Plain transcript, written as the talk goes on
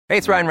Hey,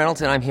 it's Ryan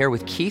Reynolds, and I'm here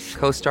with Keith,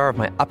 co-star of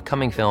my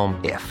upcoming film,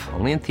 If,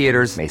 only in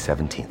theaters May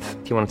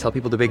 17th. Do you want to tell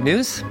people the big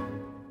news?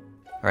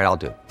 All right, I'll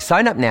do it.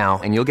 Sign up now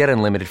and you'll get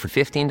unlimited for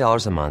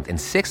 $15 a month and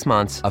 6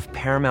 months of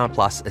Paramount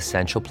Plus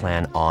Essential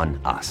Plan on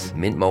us.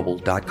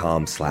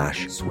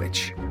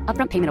 MintMobile.com/switch.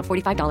 Upfront payment of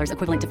 $45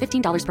 equivalent to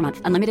 $15 per month.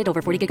 Unlimited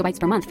over 40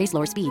 gigabytes per month. Face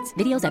lower speeds.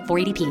 Videos at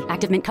 480p.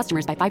 Active Mint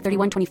customers by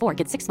 531.24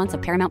 get 6 months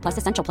of Paramount Plus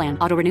Essential Plan.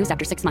 Auto renews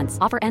after 6 months.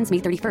 Offer ends May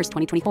 31st,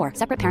 2024.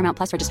 Separate Paramount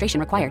Plus registration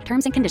required.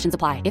 Terms and conditions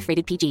apply if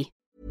rated PG.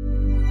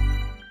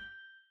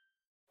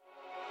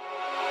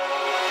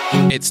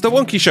 It's The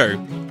Wonky Show.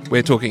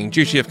 We're talking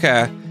duty of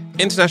care,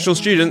 international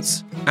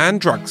students,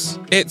 and drugs.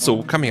 It's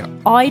all coming up.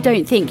 I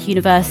don't think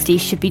universities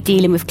should be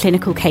dealing with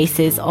clinical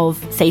cases of,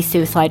 say,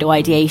 suicidal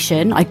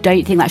ideation. I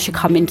don't think that should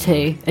come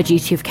into a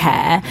duty of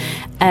care.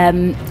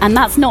 And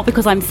that's not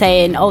because I'm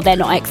saying, oh, they're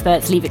not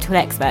experts, leave it to the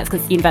experts,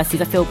 because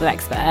universities are filled with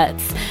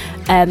experts.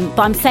 But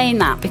I'm saying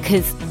that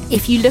because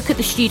if you look at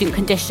the student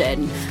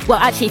condition, well,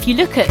 actually, if you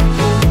look at...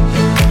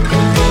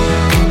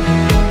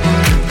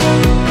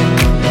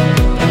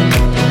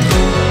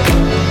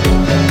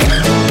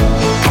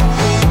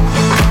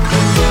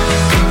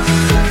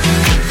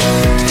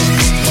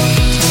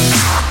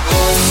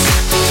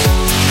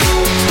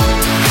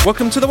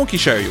 Welcome to The Wonky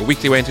Show, your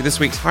weekly way into this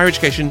week's higher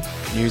education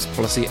news,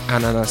 policy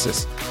and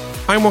analysis.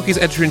 I'm Wonky's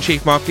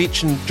editor-in-chief, Mark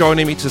Leach, and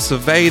joining me to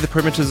survey the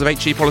perimeters of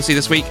HE policy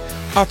this week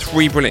are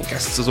three brilliant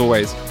guests, as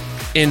always.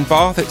 In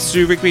Bath, it's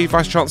Sue Rigby,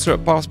 Vice-Chancellor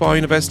at Bath Spa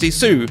University.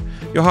 Sue,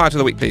 your highlight of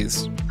the week,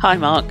 please. Hi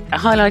Mark. A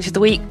highlight of the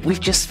week, we've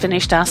just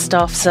finished our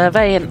staff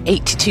survey and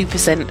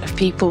 82% of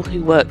people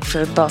who work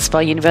for Bath Spa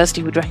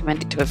University would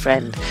recommend it to a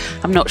friend.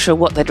 I'm not sure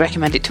what they'd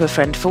recommend it to a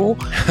friend for,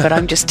 but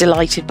I'm just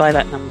delighted by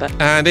that number.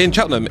 And in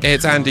Cheltenham,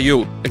 it's Andy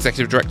Yule,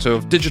 Executive Director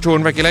of Digital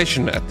and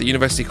Regulation at the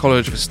University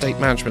College of Estate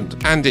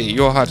Management. Andy,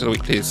 your highlight of the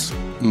week, please.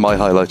 My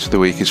highlight of the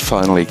week is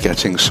finally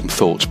getting some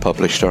thoughts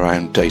published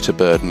around data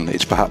burden.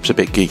 It's perhaps a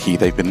bit geeky.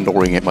 They've been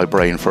gnawing at my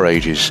brain for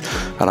ages,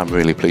 and I'm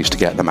really pleased to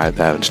get them out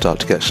there and start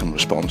to get some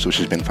response, which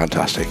has been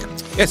fantastic.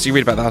 Yes, you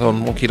read about that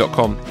on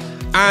wonky.com.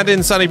 And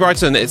in sunny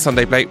Brighton, it's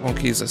Sunday Blake,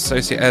 Wonky's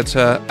Associate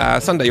Editor.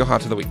 Sunday, your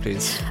highlight of the week,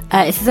 please.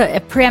 This is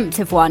a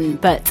preemptive one,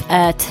 but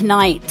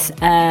tonight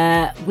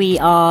we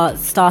are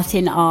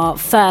starting our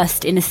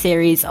first in a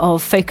series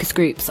of focus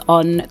groups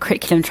on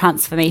curriculum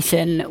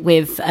transformation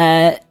with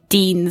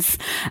deans,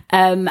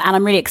 and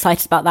I'm really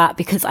excited about that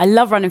because I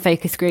love running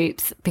focus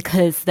groups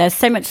because there's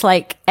so much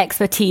like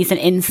expertise and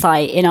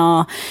insight in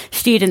our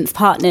students,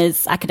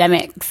 partners,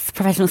 academics,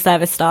 professional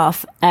service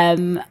staff,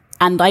 and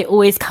I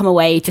always come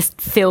away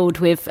just filled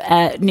with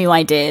new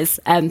ideas,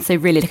 so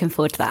really looking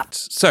forward to that.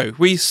 So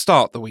we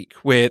start the week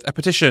with a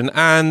petition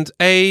and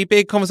a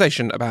big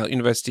conversation about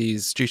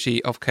universities'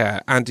 duty of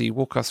care. Andy,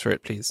 walk us through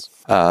it, please.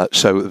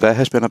 So there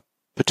has been a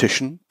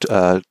petition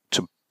to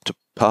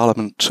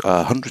Parliament,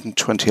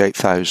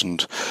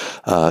 128,000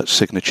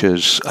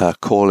 signatures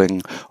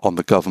calling on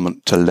the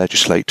government to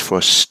legislate for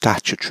a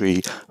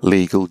statutory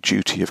legal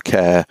duty of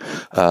care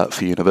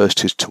for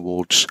universities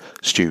towards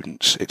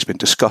students. It's been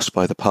discussed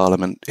by the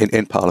Parliament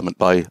in Parliament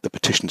by the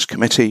Petitions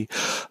Committee,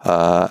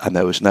 and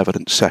there was an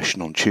evidence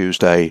session on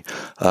Tuesday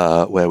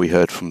where we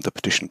heard from the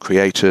petition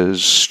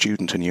creators,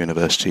 student and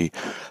university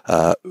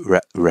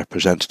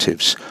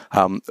representatives.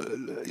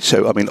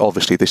 So, I mean,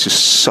 obviously this is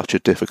such a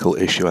difficult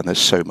issue and there's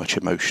so much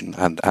emotion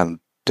and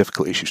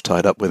difficult issues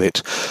tied up with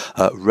it.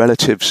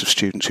 Relatives of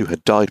students who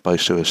had died by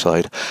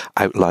suicide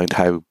outlined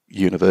how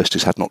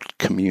universities had not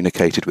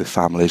communicated with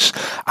families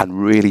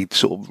and really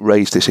sort of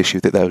raised this issue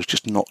that there was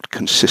just not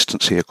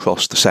consistency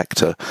across the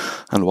sector.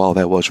 And while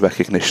there was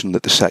recognition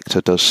that the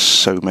sector does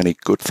so many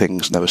good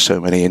things and there were so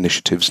many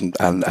initiatives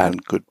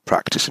and good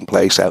practice in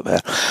place out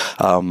there,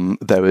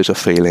 there is a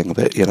feeling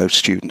that, you know,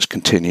 students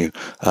continue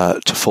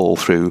to fall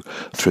through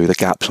the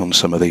gaps on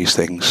some of these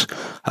things.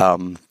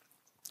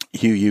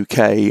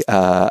 UUK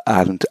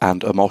and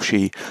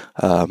Amoshi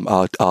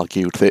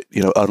argued that,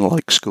 you know,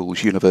 unlike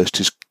schools,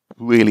 universities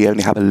really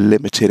only have a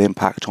limited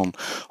impact on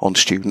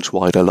students'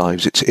 wider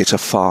lives. It's a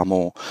far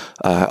more,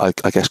 I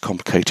guess,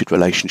 complicated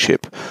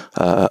relationship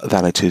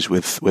than it is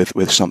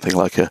with something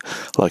like a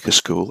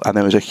school. And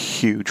there is a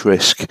huge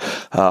risk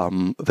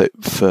that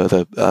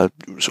further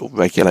sort of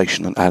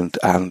regulation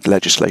and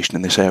legislation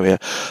in this area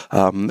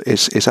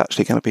is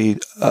actually going to be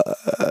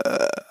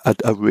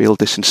a real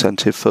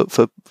disincentive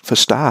for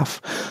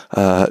staff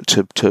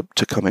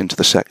to come into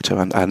the sector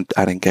and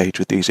engage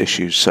with these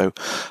issues. So,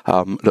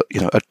 look,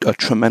 you know, a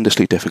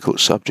tremendously difficult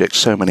subject,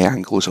 so many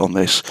angles on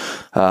this,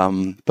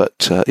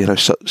 but you know,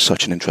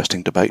 such an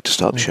interesting debate to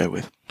start the show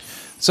with.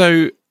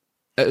 So,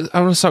 I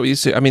want to start with you,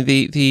 Sue. I mean,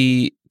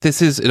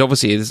 it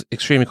obviously is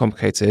extremely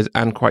complicated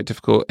and quite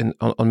difficult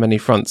on many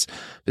fronts.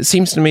 But it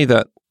seems to me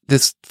that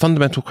this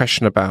fundamental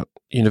question about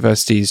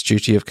universities'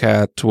 duty of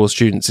care towards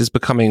students is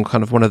becoming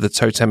kind of one of the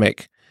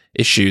totemic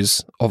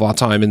issues of our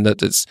time, in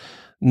that it's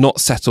not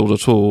settled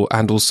at all,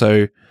 and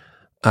also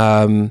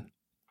a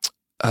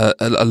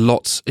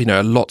lot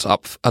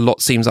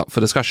seems up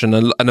for discussion,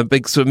 and a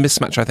big sort of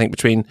mismatch, I think,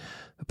 between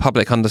the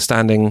public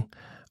understanding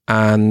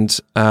and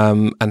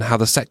how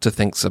the sector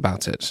thinks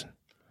about it?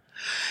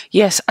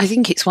 Yes, I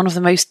think it's one of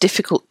the most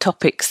difficult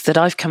topics that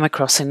I've come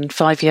across in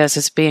 5 years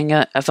as being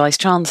a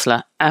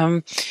Vice-Chancellor.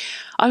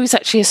 I was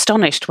actually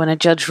astonished when a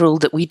judge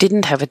ruled that we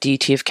didn't have a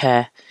duty of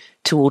care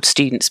towards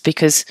students,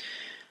 because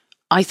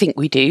I think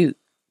we do.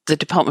 The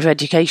Department of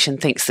Education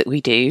thinks that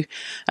we do.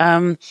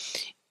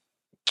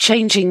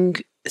 Changing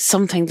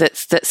something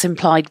that's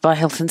implied by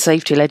health and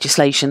safety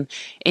legislation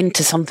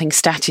into something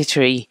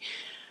statutory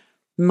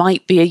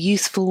might be a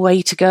useful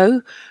way to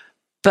go.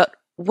 But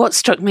what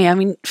struck me, I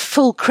mean,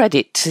 full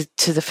credit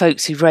to the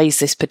folks who raised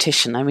this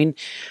petition. I mean,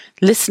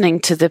 listening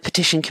to the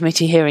petition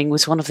committee hearing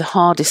was one of the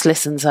hardest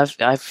listens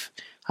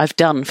I've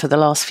done for the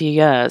last few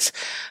years,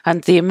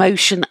 and the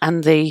emotion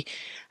and the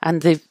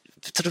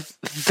sort of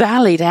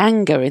valid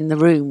anger in the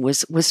room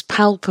was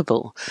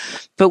palpable.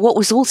 But what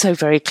was also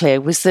very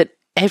clear was that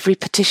every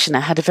petitioner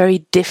had a very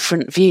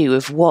different view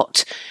of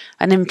what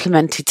an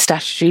implemented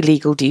statutory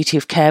legal duty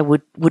of care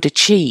would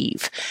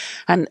achieve.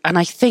 And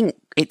I think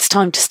it's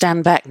time to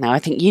stand back now. I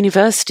think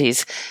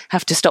universities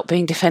have to stop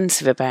being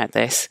defensive about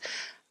this.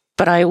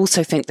 But I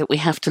also think that we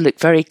have to look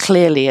very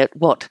clearly at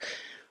what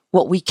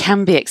we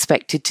can be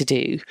expected to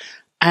do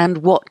and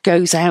what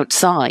goes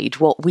outside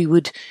what we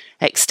would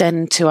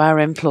extend to our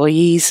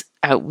employees,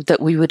 that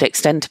we would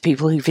extend to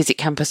people who visit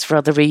campus for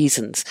other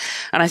reasons.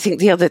 And I think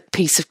the other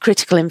piece of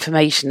critical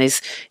information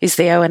is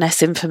the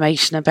ONS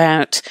information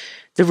about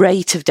the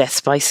rate of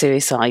deaths by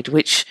suicide,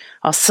 which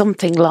are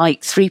something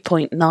like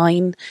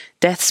 3.9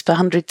 deaths per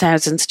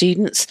 100,000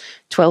 students,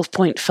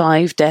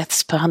 12.5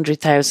 deaths per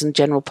 100,000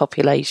 general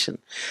population.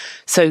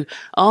 So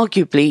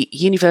arguably,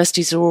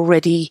 universities are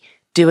already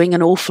doing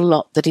an awful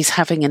lot that is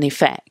having an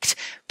effect.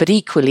 But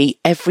equally,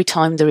 every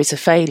time there is a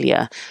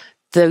failure,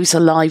 those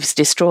are lives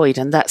destroyed,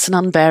 and that's an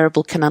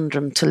unbearable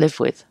conundrum to live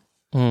with.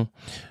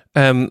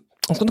 I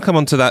was going to come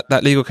on to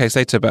that legal case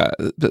later, but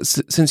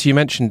since you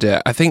mentioned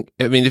it, I think,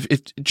 I mean,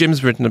 if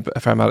Jim's written a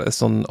fair amount of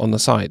this on the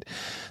side,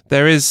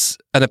 there is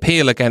an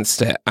appeal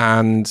against it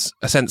and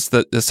a sense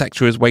that the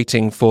sector is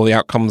waiting for the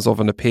outcomes of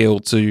an appeal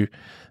to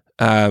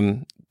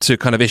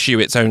kind of issue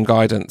its own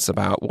guidance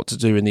about what to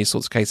do in these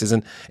sorts of cases.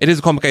 And it is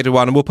a complicated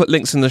one, and we'll put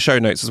links in the show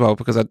notes as well,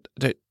 because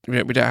we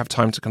don't have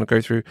time to kind of go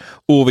through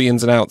all the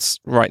ins and outs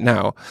right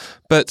now.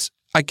 But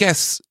I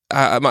guess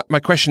my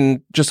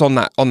question just on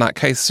that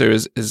case, Sue,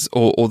 is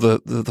or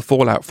the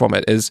fallout from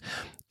it is,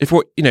 if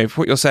what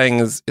you're saying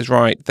is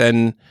right,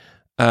 then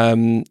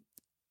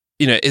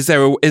is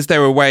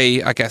there a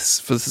way, I guess,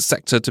 for the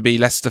sector to be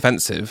less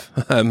defensive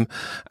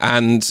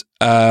and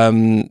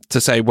to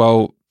say,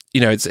 well,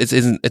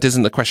 it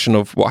isn't a question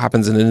of what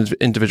happens in an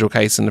individual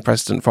case and the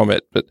precedent from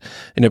it, but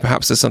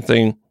perhaps there's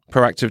something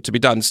proactive to be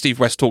done. Steve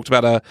West talked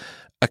about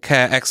a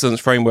care excellence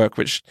framework,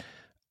 which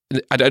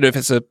I don't know if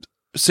it's a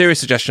serious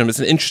suggestion, but it's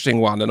an interesting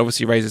one, and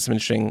obviously raises some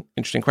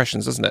interesting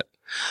questions, doesn't it?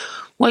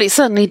 Well, it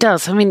certainly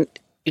does. I mean,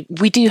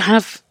 we do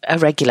have a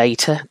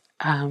regulator.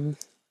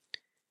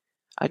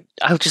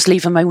 I'll just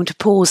leave a moment of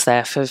pause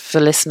there for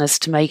listeners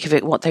to make of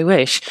it what they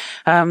wish.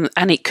 And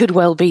it could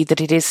well be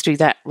that it is through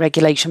that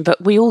regulation, but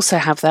we also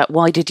have that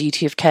wider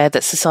duty of care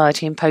that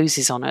society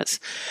imposes on us.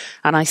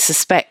 And I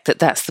suspect that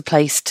that's the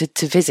place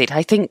to visit.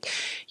 I think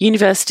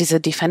universities are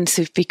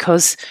defensive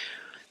because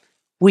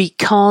we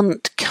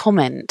can't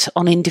comment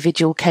on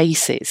individual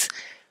cases,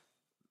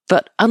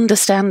 but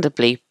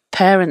understandably,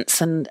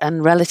 parents and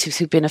relatives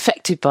who've been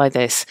affected by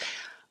this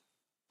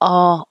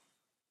are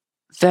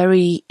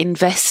very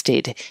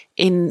invested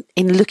in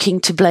looking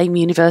to blame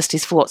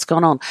universities for what's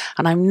gone on.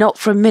 And I'm not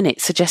for a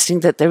minute suggesting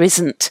that there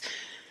isn't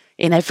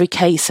in every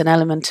case an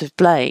element of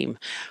blame,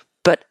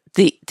 but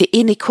the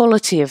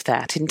inequality of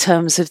that in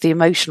terms of the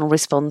emotional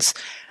response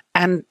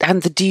and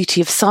the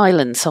duty of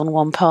silence on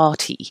one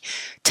party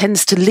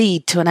tends to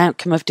lead to an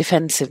outcome of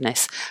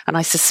defensiveness. And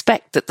I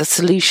suspect that the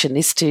solution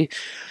is to,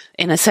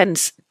 in a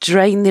sense,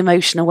 drain the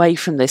emotion away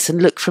from this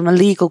and look from a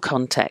legal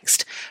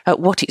context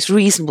at what it's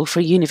reasonable for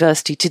a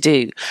university to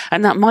do.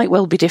 And that might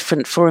well be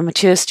different for a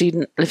mature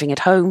student living at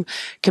home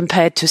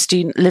compared to a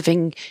student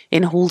living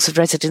in halls of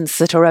residence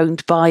that are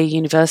owned by a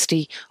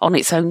university on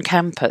its own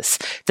campus.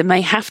 There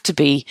may have to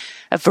be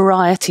a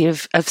variety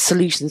of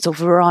solutions or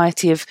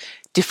variety of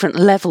different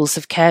levels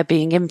of care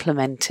being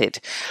implemented.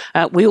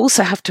 We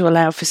also have to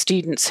allow for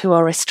students who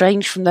are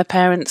estranged from their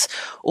parents,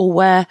 or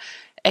where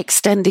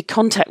extended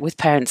contact with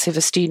parents, if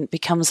a student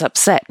becomes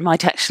upset,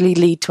 might actually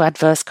lead to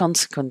adverse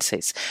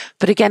consequences.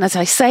 But again, as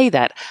I say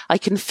that, I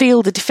can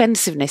feel the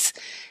defensiveness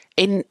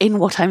in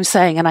what I'm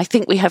saying. And I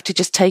think we have to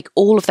just take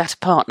all of that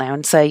apart now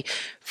and say,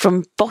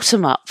 from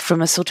bottom up,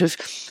 from a sort of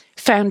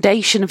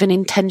foundation of an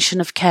intention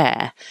of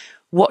care,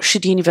 what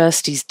should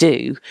universities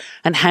do,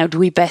 and how do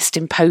we best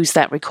impose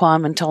that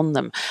requirement on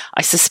them?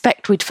 I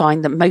suspect we'd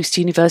find that most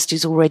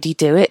universities already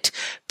do it,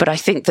 but I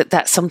think that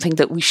that's something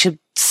that we should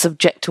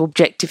subject to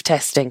objective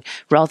testing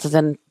rather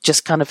than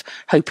just kind of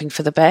hoping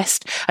for the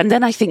best. And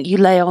then I think you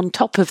lay on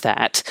top of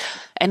that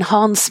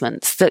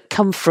enhancements that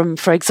come from,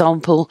 for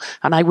example,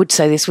 and I would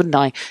say this, wouldn't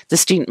I, the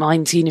Student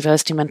Minds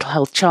University Mental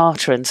Health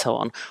Charter and so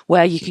on,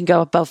 where you can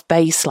go above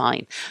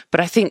baseline. But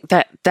I think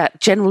that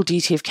general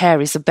duty of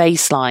care is a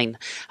baseline,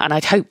 and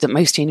I'd hope that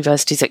most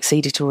universities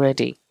exceed it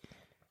already.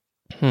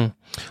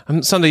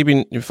 Sunday, you've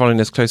been following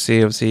this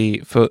closely, obviously,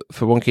 for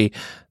Wonky.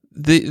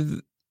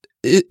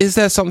 Is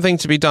there something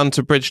to be done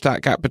to bridge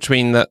that gap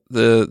between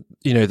the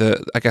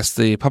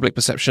public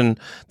perception,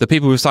 the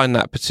people who signed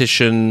that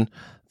petition,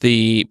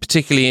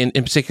 particularly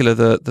in particular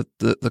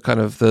the kind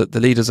of the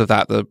leaders of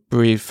that, the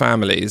bereaved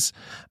families,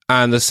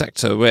 and the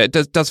sector, where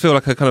it does feel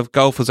like a kind of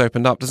gulf has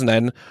opened up, doesn't it?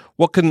 And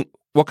what can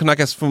I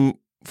guess from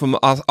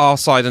our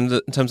side and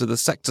in terms of the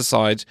sector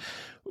side,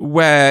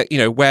 where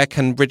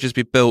can bridges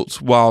be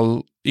built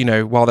while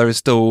there is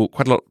still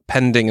quite a lot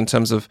pending in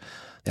terms of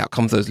the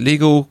outcome of those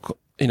legal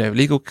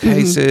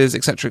cases,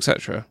 et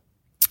cetera.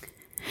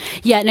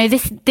 Yeah, no,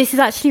 this is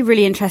actually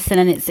really interesting,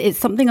 and it's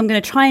something I'm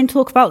going to try and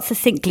talk about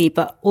succinctly,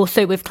 but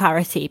also with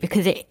clarity,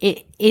 because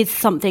it is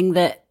something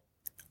that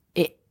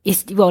it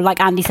is, well, like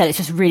Andy said, it's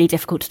just really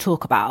difficult to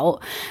talk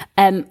about.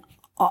 I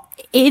thought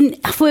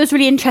it was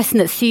really interesting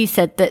that Sue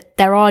said that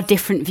there are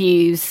different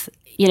views,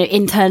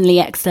 internally,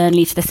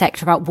 externally to the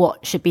sector about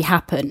what should be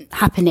happening,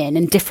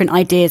 and different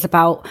ideas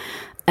about,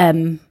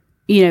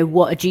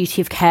 what a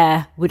duty of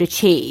care would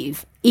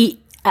achieve.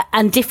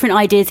 And different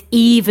ideas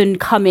even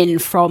come in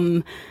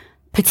from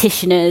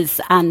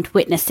petitioners and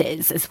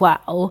witnesses as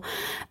well.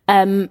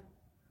 And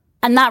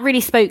that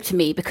really spoke to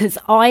me, because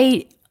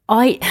I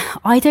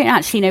don't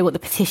actually know what the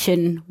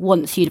petition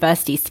wants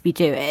universities to be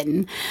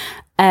doing.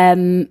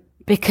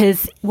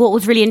 Because what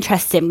was really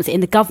interesting was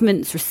in the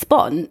government's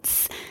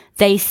response,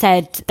 they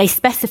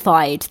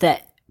specified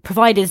that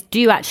providers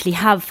do actually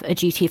have a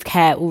duty of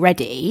care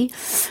already.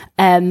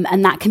 And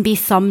that can be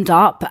summed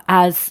up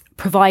as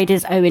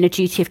providers owing a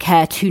duty of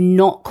care to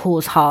not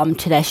cause harm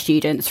to their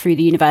students through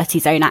the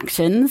university's own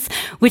actions,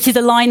 which is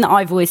a line that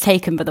I've always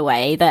taken, by the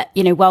way, that,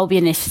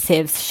 wellbeing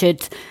initiatives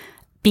should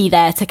be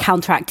there to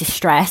counteract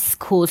distress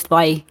caused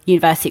by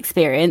university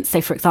experience.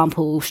 So, for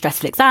example,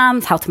 stressful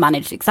exams, how to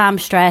manage exam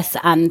stress,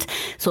 and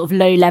sort of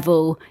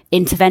low-level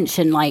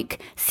intervention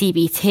like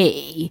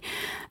CBT.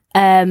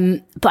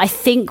 But I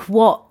think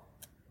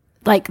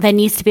there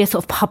needs to be a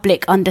sort of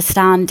public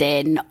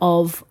understanding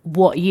of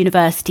what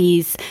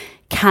universities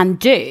can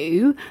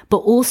do, but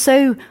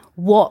also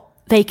what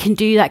they can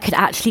do that could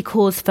actually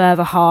cause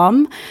further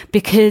harm,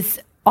 because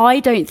I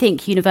don't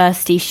think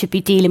universities should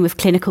be dealing with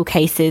clinical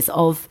cases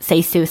of,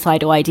 say,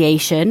 suicidal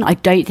ideation. I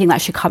don't think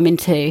that should come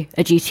into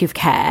a duty of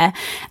care.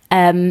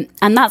 And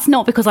that's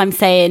not because I'm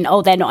saying,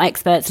 they're not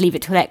experts, leave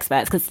it to the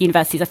experts, because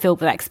universities are filled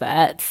with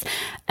experts.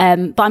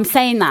 But I'm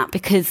saying that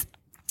because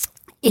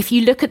if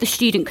you look at the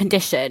student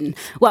condition,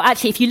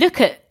 if you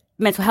look at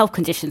mental health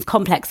conditions,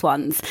 complex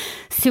ones,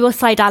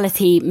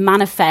 suicidality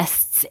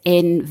manifests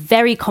in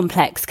very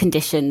complex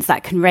conditions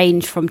that can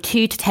range from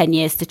 2 to 10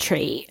 years to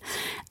treat.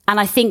 And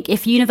I think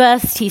if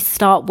universities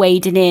start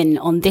wading in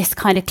on this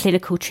kind of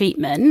clinical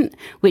treatment,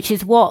 which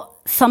is what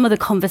some of the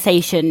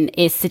conversation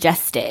is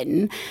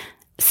suggesting,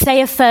 say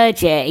a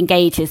third year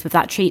engages with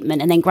that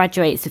treatment and then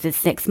graduates within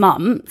 6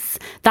 months,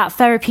 that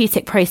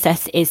therapeutic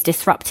process is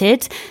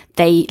disrupted.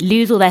 They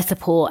lose all their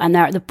support and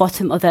they're at the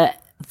bottom of a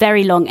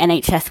very long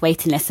NHS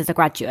waiting list as a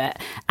graduate,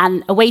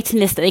 and a waiting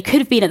list that they could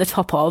have been at the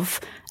top of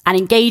and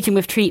engaging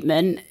with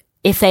treatment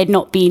if they had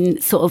not been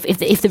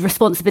if the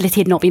responsibility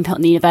had not been put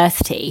on the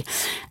university.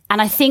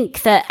 And I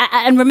think that,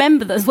 and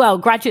remember that as well,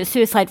 graduate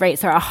suicide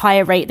rates are at a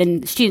higher rate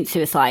than student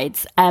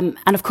suicides. And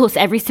of course,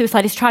 every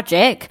suicide is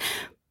tragic,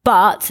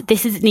 but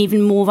this is an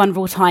even more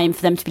vulnerable time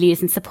for them to be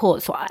losing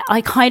support. So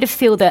I kind of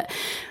feel that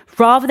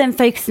rather than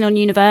focusing on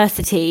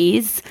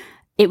universities,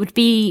 it would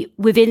be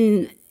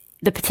within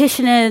the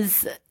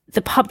petitioners,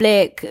 the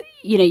public,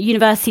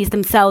 universities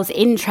themselves'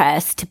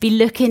 interest to be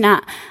looking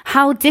at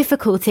how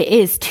difficult it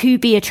is to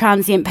be a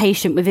transient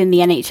patient within the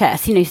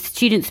NHS.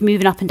 Students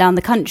moving up and down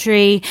the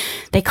country,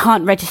 they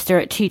can't register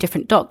at 2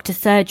 different doctor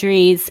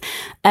surgeries.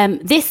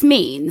 This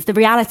means the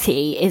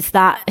reality is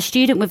that a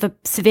student with a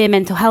severe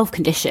mental health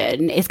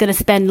condition is going to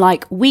spend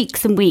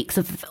weeks and weeks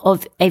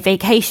of a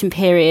vacation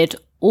period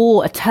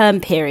or a term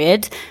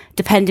period,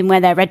 depending where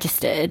they're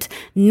registered,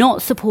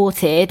 not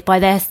supported by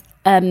their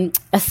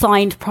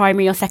assigned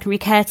primary or secondary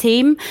care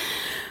team.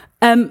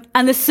 And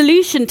the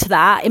solution to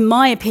that, in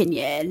my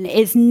opinion,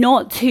 is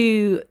not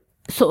to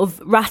sort of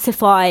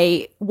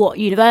ratify what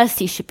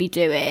universities should be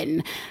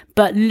doing,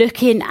 but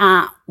looking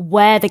at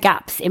where the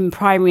gaps in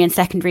primary and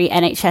secondary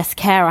NHS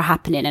care are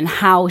happening and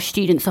how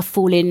students are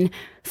falling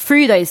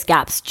through those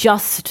gaps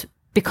just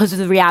because of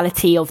the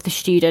reality of the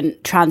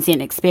student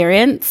transient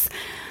experience.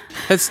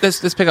 Let's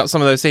pick up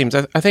some of those themes.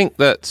 I think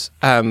that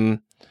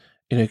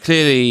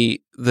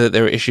clearly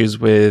there are issues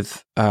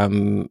with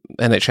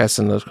NHS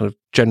and the kind of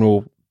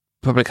general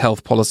public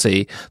health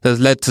policy that has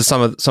led to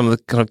some of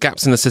the kind of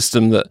gaps in the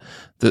system that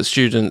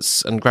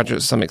students and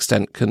graduates to some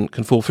extent can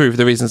fall through for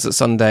the reasons that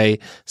Sunday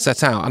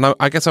set out. And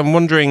I guess I'm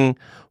wondering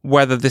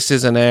whether this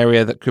is an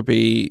area that could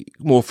be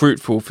more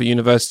fruitful for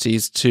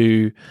universities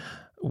to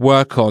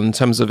work on in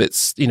terms of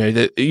its,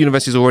 the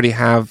universities already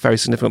have very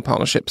significant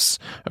partnerships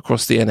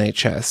across the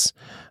NHS,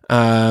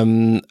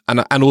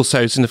 and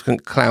also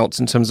significant clout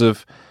in terms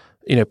of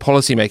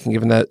policy making,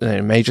 given that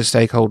major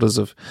stakeholders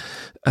of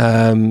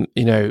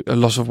a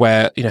lot of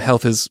where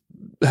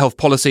health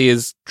policy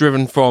is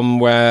driven from,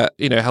 where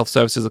health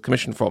services are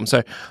commissioned from.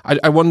 So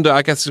I wonder,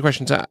 I guess the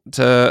question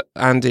to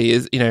Andy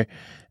is,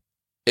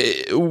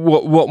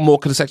 what more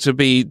could the sector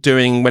be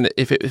doing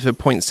if it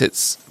points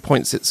its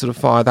sort of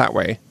fire that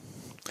way?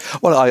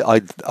 Well, I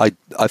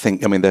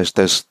think,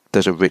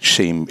 there's a rich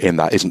theme in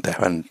that, isn't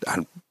there? And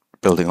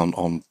building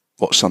on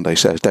what Sunday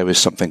says, there is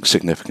something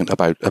significant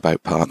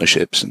about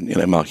partnerships.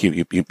 And Mark,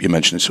 you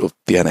mentioned sort of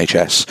the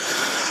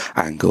NHS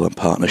angle and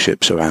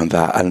partnerships around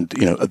that. And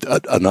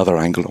another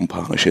angle on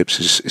partnerships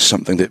is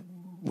something that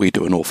we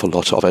do an awful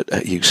lot of at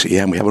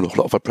UCM. We have an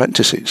awful lot of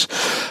apprentices,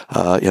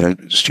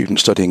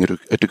 students studying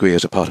a degree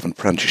as a part of an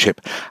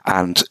apprenticeship,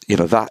 and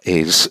that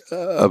is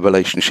a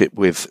relationship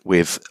with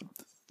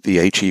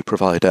the HE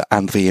provider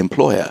and the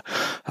employer,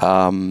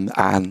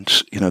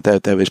 and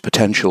there is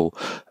potential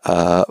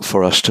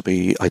for us to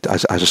be,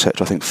 as a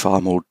sector, I think, far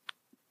more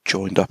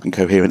joined up and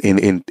coherent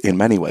in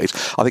many ways.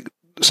 I think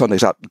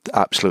Sunday's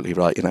absolutely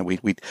right.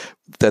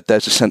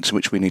 There's a sense in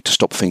which we need to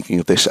stop thinking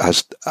of this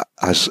as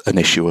an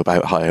issue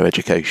about higher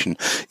education.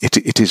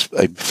 It is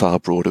a far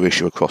broader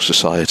issue across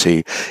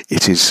society.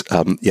 It is,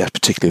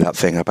 particularly that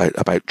thing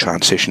about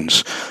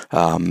transitions,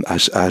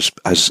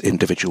 as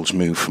individuals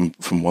move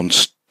from one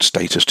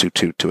status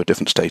to a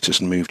different status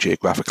and move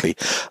geographically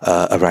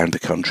around the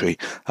country.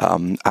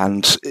 I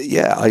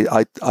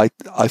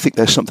think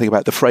there's something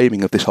about the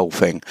framing of this whole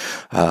thing,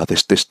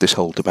 this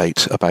whole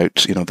debate about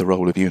the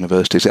role of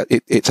universities.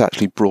 It's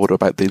actually broader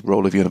about the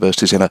role of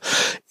universities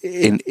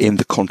in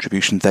the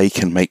contribution they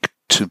can make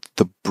to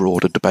the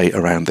broader debate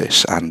around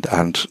this, and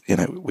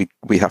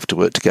we have to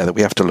work together.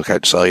 We have to look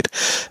outside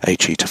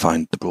HE to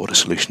find the broader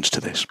solutions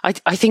to this.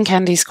 I think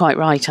Andy's quite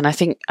right, and I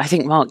think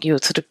Mark, you're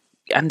sort of,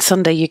 and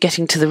Sunday, you're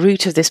getting to the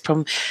root of this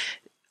problem.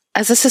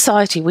 As a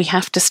society, we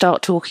have to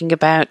start talking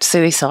about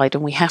suicide,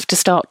 and we have to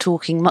start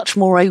talking much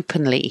more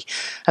openly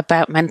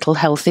about mental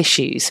health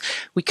issues.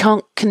 We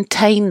can't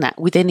contain that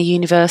within a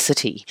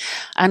university,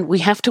 and we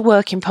have to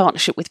work in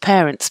partnership with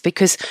parents,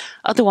 because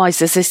otherwise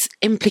there's this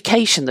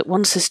implication that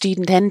once a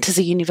student enters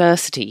a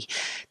university,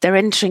 they're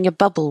entering a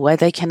bubble where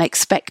they can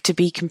expect to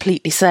be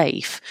completely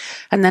safe.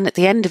 And then at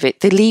the end of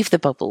it, they leave the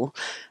bubble.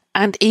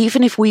 And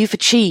even if we've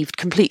achieved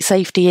complete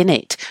safety in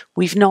it,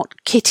 we've not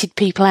kitted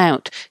people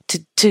out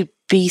to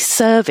be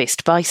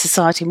serviced by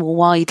society more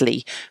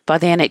widely, by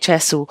the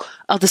NHS or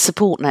other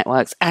support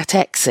networks at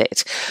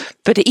exit.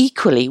 But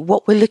equally,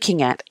 what we're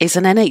looking at is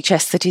an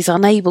NHS that is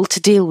unable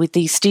to deal with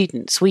these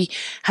students. We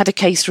had a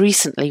case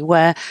recently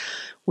where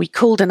we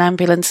called an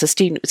ambulance, the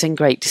student was in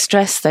great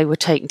distress, they were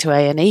taken to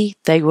A&E,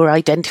 they were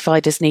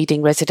identified as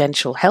needing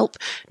residential help,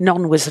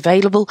 none was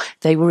available,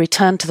 they were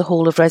returned to the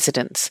Hall of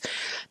Residence.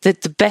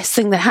 The best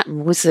thing that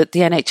happened was that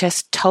the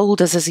NHS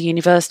told us as a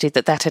university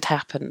that had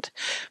happened.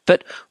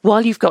 But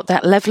while you've got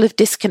that level of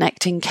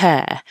disconnect in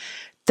care,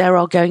 there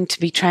are going to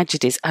be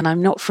tragedies, and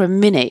I'm not for a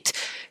minute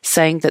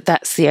saying that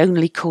that's the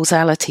only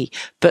causality,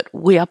 but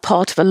we are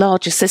part of a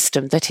larger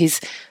system that is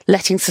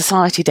letting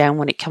society down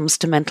when it comes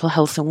to mental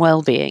health and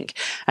well-being,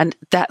 and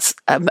that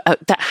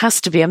has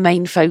to be a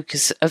main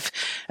focus of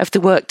the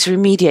work to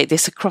remediate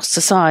this across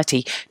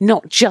society,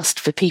 not just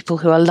for people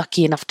who are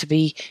lucky enough to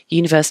be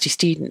university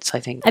students, I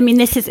think. I mean,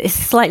 this is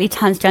slightly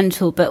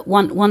tangential, but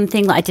one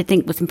thing that I did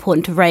think was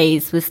important to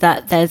raise was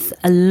that there's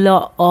a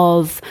lot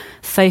of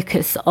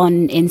focus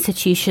on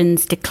institutions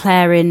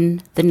declaring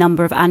the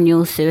number of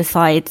annual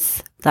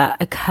suicides that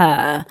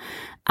occur.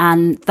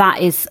 And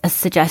that is a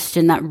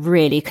suggestion that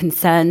really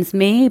concerns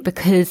me,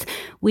 because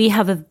we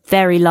have a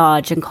very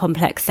large and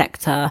complex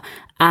sector,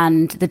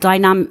 and the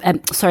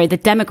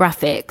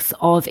demographics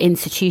of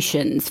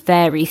institutions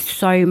vary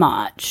so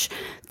much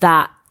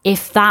that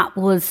if that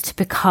was to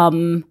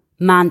become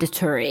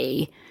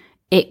mandatory,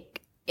 it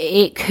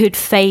could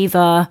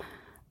favour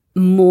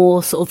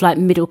more sort of like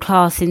middle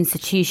class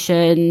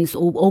institutions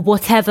or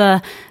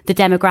whatever the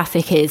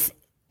demographic is.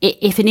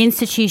 If an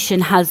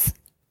institution has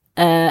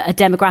a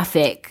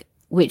demographic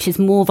which is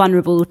more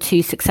vulnerable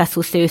to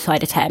successful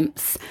suicide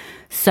attempts,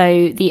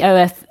 so the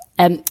Office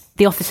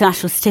of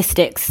National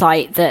Statistics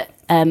site that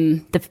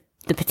the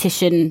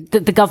petition,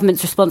 the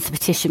government's response to the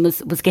petition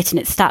was getting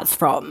its stats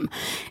from,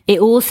 it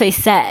also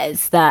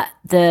says that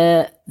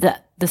the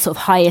sort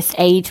of highest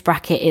age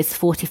bracket is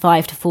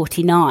 45 to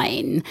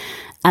 49,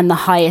 and the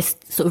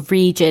highest sort of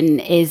region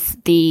is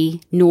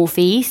the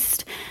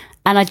Northeast.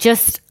 And I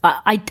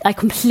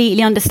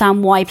completely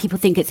understand why people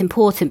think it's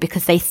important,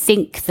 because they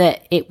think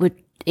that it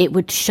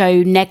would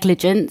show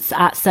negligence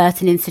at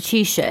certain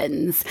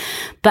institutions.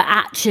 But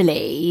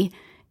actually,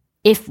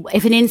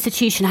 if an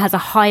institution has a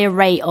higher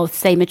rate of,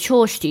 say,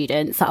 mature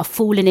students that are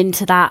falling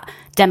into that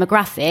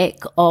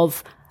demographic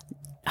of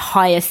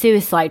higher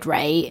suicide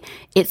rate,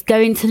 it's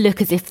going to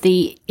look as if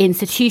the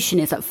institution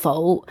is at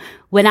fault,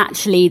 when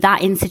actually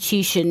that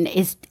institution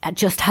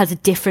just has a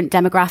different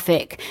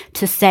demographic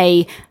to,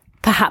 say,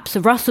 perhaps a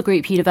Russell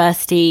Group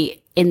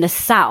university in the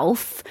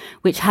south,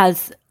 which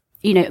has,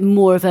 you know,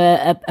 more of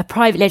a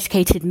privately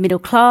educated middle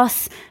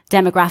class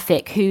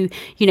demographic who,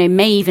 you know,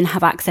 may even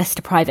have access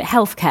to private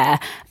healthcare,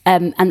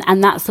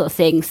 and that sort of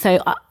thing. So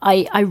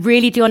I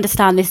really do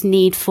understand this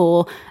need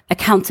for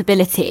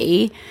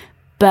accountability,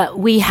 but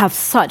we have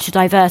such a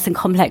diverse and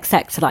complex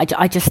sector that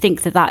I just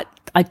think that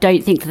I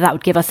don't think that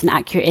would give us an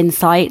accurate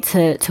insight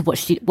to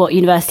what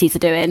universities are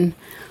doing.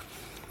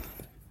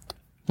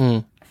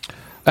 So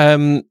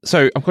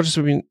I'm conscious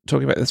we've been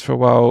talking about this for a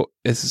while,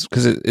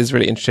 because it is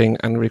really interesting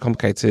and really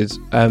complicated.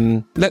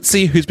 Let's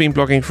see who's been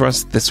blogging for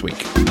us this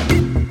week.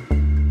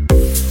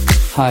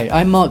 Hi,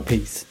 I'm Mark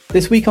Peace.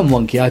 This week on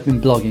Wonky, I've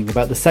been blogging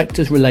about the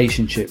sector's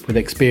relationship with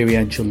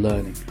experiential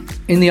learning.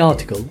 In the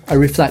article, I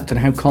reflect on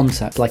how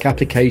concepts like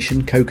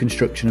application,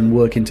 co-construction and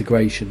work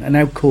integration are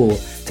now core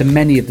to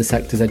many of the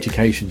sector's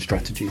education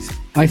strategies.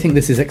 I think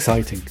this is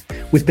exciting,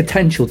 with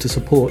potential to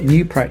support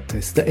new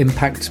practice that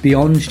impacts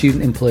beyond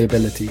student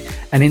employability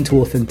and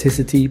into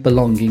authenticity,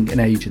 belonging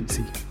and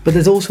agency. But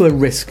there's also a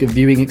risk of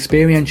viewing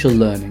experiential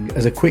learning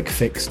as a quick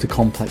fix to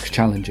complex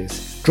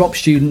challenges. Drop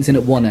students in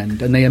at one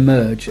end and they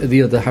emerge at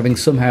the other having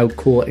somehow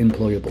caught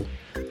employable.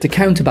 To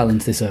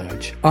counterbalance this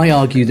urge, I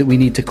argue that we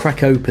need to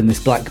crack open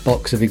this black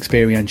box of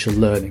experiential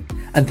learning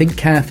and think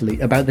carefully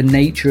about the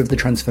nature of the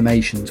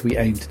transformations we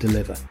aim to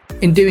deliver.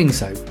 In doing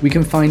so, we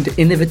can find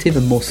innovative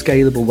and more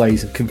scalable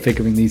ways of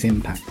configuring these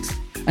impacts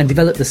and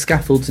develop the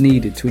scaffolds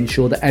needed to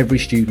ensure that every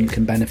student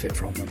can benefit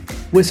from them.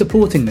 We're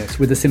supporting this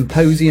with a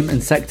symposium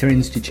and sector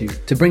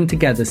institute to bring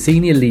together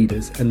senior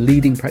leaders and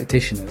leading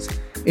practitioners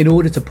in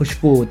order to push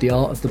forward the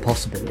art of the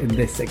possible in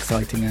this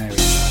exciting area.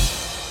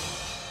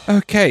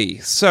 Okay,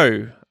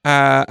 so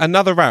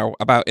another row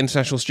about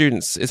international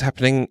students is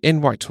happening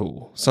in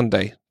Whitehall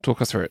Sunday.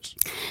 Talk us through it.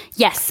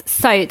 Yes,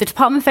 so the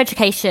Department of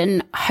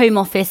Education, Home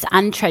Office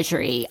and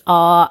Treasury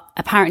are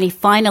apparently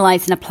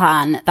finalising a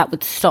plan that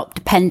would stop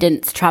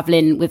dependents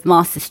travelling with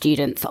master's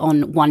students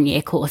on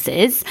one-year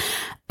courses.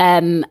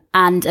 And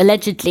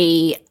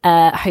allegedly,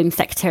 Home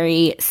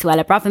Secretary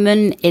Suella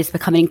Braverman is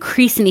becoming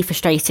increasingly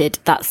frustrated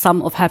that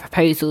some of her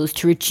proposals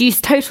to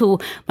reduce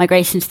total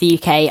migration to the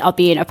UK are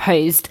being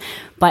opposed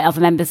by other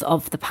members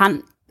of the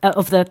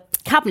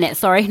cabinet.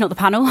 Sorry, not the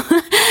panel.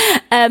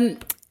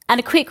 And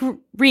a quick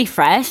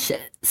refresh.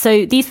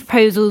 So these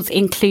proposals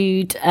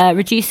include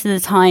reducing the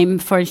time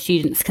foreign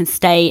students can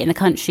stay in the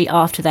country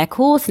after their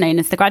course, known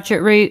as the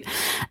graduate route,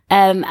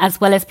 as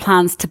well as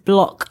plans to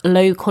block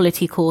low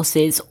quality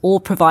courses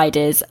or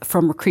providers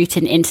from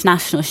recruiting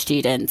international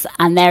students.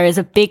 And there is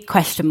a big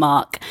question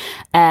mark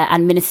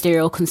and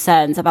ministerial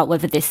concerns about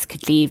whether this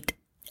could lead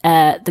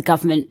the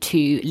government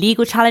to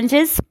legal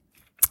challenges.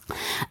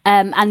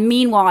 And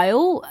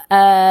meanwhile,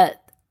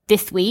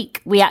 this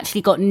week, we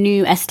actually got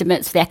new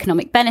estimates for the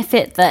economic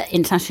benefit that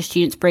international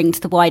students bring to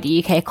the wider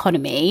UK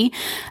economy.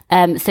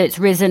 So it's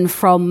risen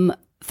from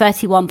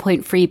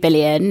 31.3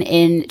 billion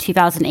in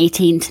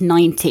 2018 to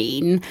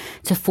 19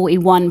 to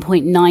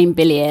 41.9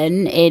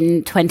 billion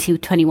in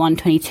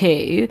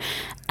 2021-22.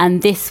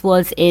 And this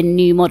was in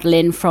new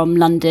modelling from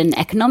London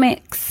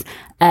Economics,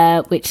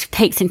 which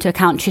takes into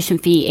account tuition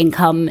fee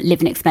income,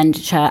 living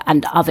expenditure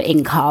and other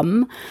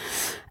income.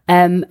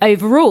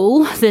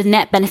 Overall, the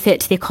net benefit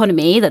to the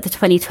economy that the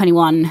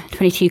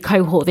 2021-22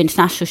 cohort of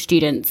international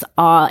students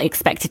are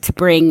expected to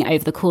bring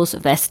over the course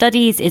of their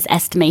studies is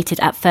estimated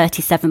at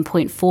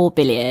 37.4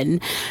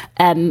 billion.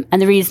 And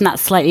the reason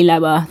that's slightly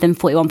lower than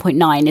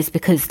 41.9 is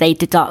because they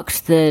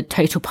deduct the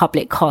total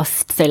public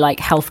costs, so like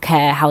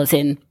healthcare,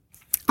 housing,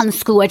 and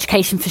school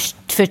education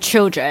for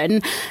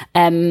children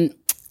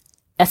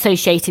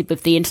associated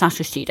with the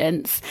international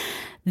students.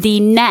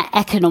 The net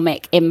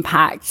economic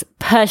impact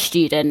per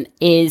student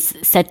is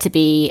said to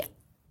be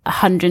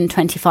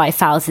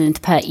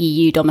 125,000 per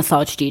EU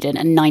domiciled student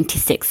and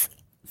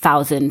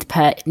 96,000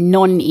 per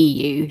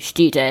non-EU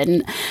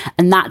student.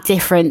 And that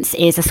difference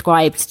is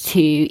ascribed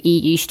to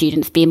EU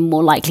students being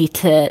more likely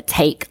to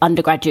take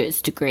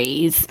undergraduate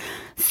degrees.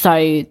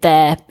 So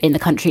they're in the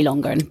country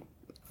longer and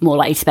more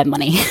likely to spend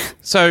money.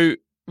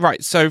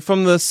 Right. So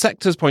from the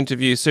sector's point of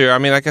view, Sue, I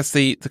mean, I guess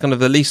the kind of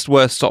the least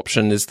worst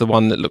option is the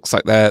one that looks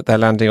like they're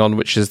landing on,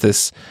 which is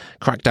this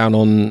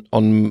crackdown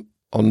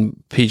on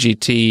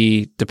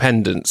PGT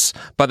dependence.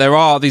 But there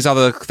are these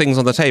other things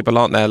on the table,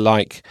 aren't there?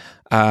 Like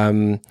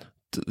the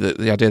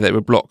idea that it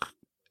would block,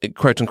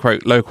 quote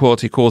unquote, low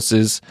quality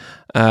courses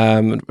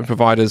and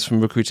providers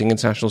from recruiting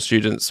international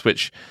students,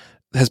 which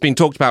has been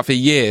talked about for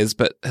years,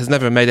 but has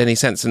never made any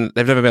sense, and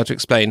they've never been able to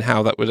explain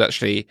how that would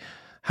actually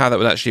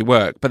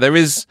work. But there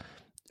is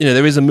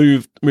a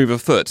move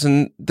afoot,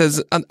 and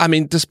there's, I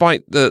mean,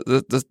 despite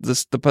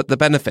the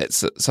benefits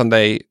that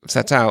Sunday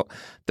set out,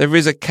 there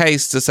is a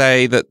case to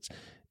say that,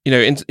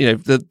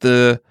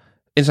 the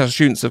international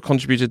students have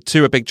contributed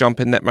to a big jump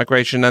in net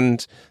migration,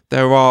 and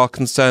there are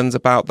concerns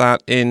about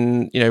that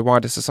in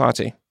wider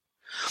society.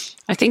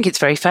 I think it's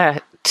very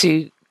fair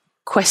to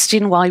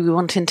question why we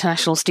want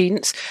international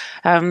students.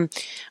 I'm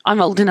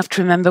old enough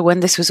to remember when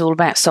this was all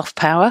about soft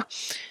power,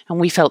 and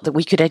we felt that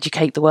we could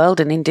educate the world,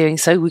 and in doing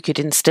so we could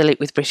instill it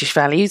with British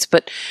values.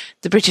 But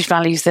the British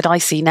values that I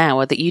see now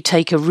are that you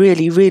take a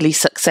really, really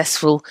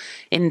successful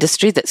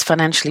industry that's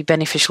financially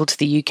beneficial to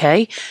the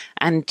UK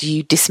and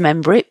you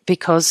dismember it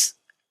because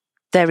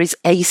there is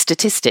a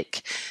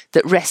statistic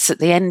that rests at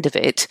the end of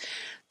it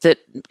that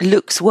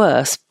looks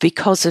worse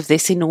because of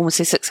this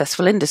enormously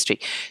successful industry.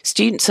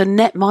 Students are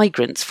net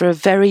migrants for a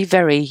very,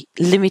 very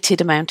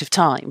limited amount of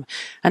time,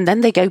 and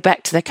then they go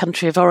back to their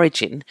country of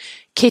origin,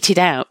 kitted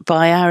out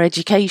by our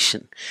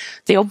education.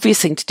 The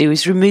obvious thing to do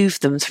is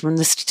remove them from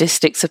the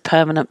statistics of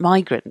permanent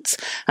migrants,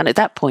 and at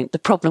that point, the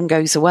problem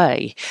goes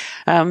away.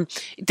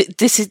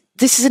 This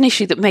is an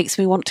issue that makes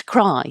me want to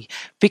cry,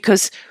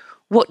 because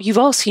what you've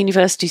asked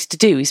universities to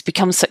do is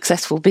become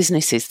successful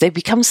businesses. They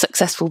become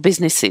successful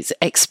businesses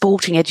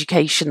exporting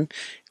education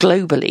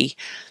globally.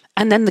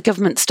 And then the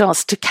government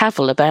starts to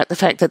cavil about the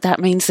fact that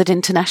means that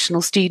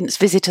international students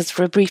visit us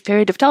for a brief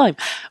period of time.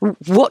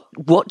 What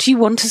do you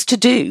want us to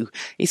do,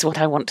 is what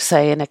I want to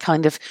say in a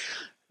kind of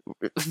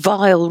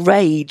vile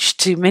rage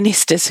to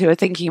ministers who are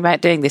thinking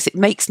about doing this. It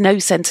makes no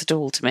sense at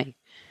all to me.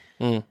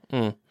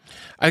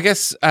 I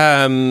guess put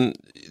in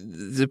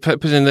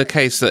the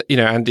case that,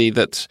 Andy,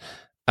 that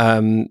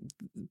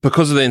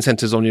because of the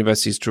incentives on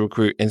universities to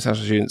recruit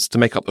international students to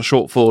make up the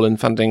shortfall in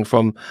funding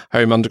from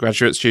home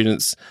undergraduate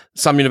students,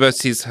 some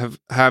universities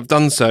have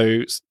done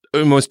so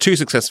almost too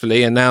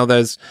successfully, and now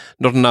there's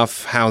not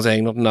enough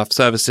housing, not enough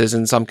services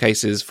in some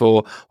cases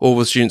for all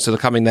the students that are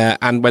coming there,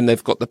 and when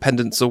they've got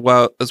dependents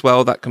as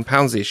well, that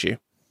compounds the issue.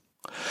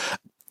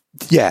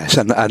 Yes,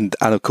 and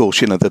of course,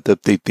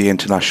 the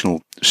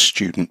international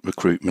student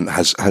recruitment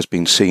has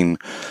been seen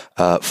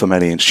for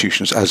many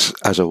institutions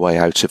as a way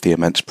out of the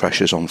immense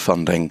pressures on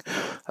funding,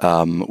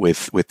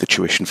 with the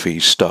tuition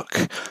fees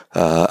stuck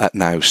at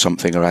now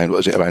something around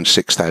around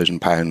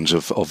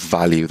 £6,000 of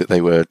value that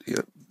they were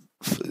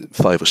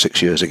 5 or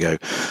 6 years ago.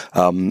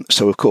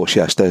 So of course,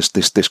 yes, there's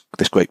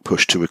this great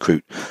push to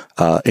recruit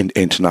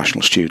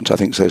international students. I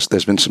think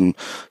there's been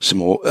some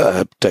more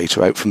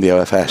data out from the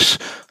OFS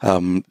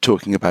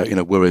talking about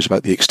worries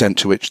about the extent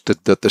to which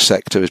the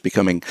sector is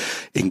becoming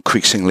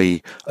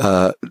increasingly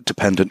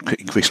dependent,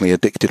 increasingly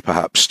addicted,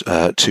 perhaps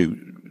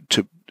to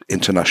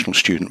international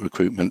student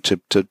recruitment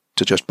to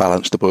just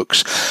balance the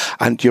books.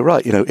 And you're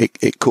right,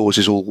 it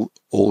causes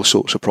all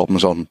sorts of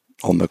problems on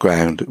the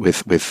ground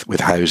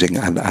with housing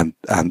and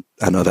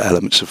other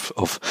elements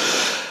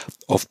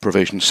of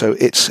provision. So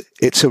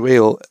it's a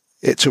real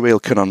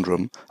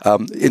conundrum.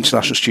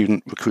 International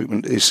student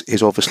recruitment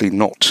is obviously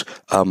not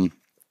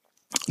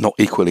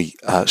equally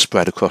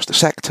spread across the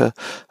sector.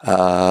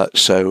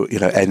 So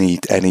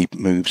any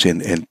moves in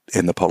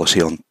the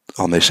policy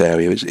on this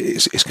area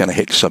is going to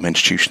hit some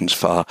institutions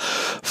far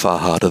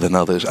harder than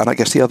others. And I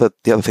guess the other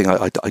thing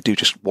I do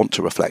just want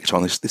to reflect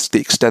on is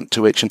the extent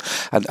to which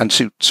and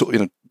Sue sort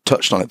of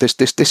touched on it.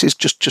 This is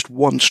just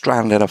one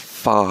strand in a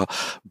far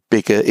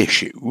bigger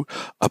issue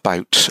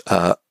about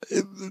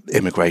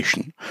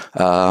immigration,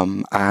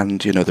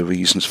 and the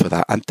reasons for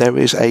that. And there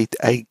is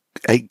a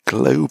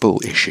global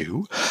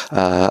issue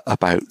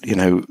about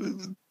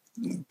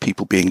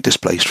people being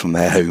displaced from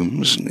their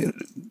homes.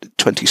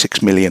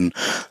 26 million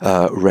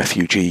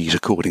refugees,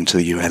 according to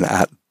the UN,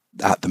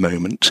 at the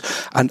moment,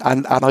 and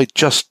I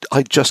just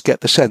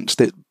get the sense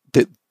that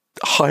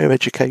higher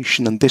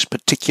education and this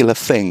particular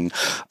thing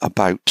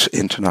about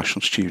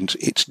international students,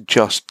 it's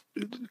just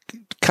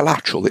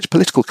collateral. It's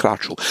political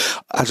collateral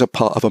as a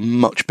part of a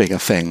much bigger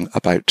thing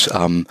about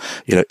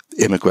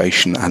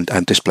immigration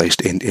and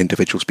displaced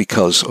individuals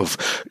because of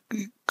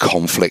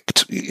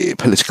conflict,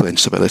 political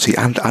instability,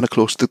 and of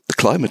course the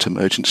climate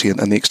emergency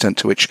and the extent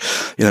to which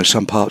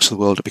some parts of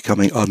the world are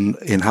becoming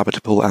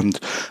uninhabitable and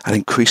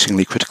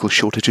increasingly critical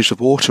shortages of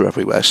water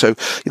everywhere. So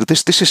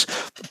this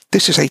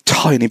is a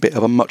tiny bit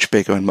of a much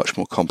bigger and much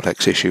more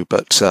complex issue.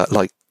 But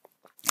like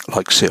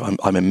Sue,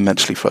 I'm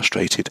immensely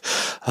frustrated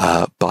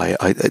by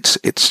it.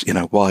 It's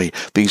why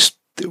these.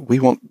 We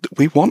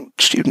want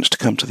students to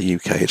come to the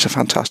UK. It's a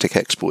fantastic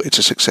export. It's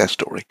a success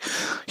story.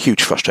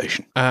 Huge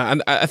frustration.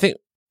 And I think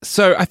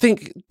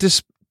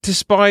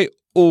despite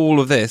all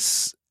of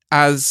this,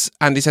 as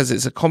Andy says,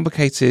 it's a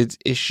complicated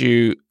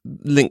issue,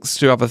 links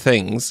to other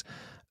things.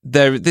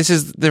 This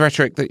is the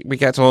rhetoric that we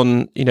get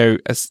on,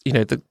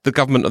 the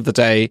government of the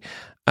day.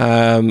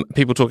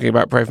 People talking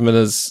about Braverman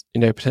as,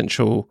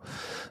 potential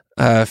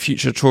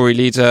future Tory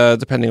leader,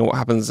 depending on what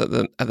happens at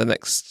the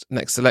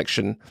next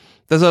election.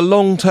 There's a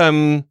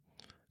long-term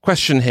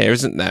question here,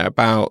 isn't there,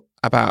 about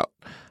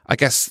I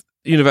guess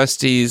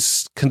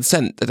universities'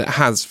 consent that it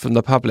has from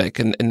the public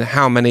and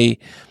how many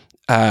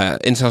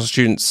international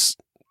students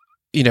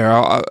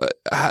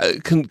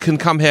can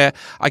come here.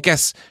 I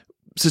guess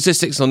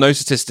statistics or no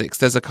statistics,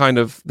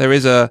 there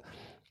is a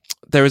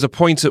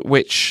point at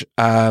which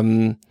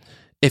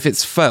if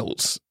it's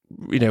felt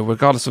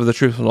regardless of the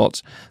truth or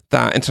not,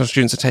 that international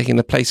students are taking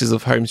the places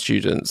of home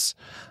students,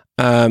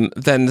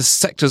 then the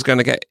sector is going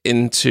to get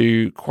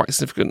into quite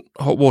significant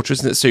hot water,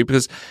 isn't it, Sue?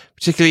 Because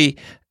particularly,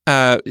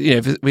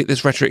 if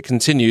this rhetoric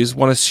continues,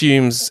 one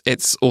assumes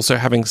it's also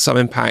having some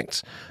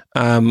impact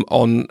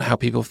on how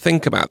people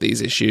think about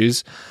these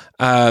issues.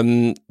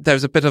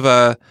 There's a bit of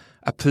a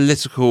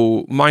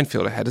political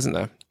minefield ahead, isn't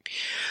there?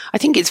 I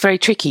think it's very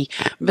tricky,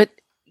 but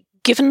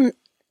given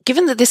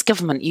that this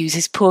government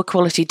uses poor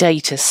quality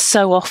data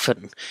so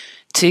often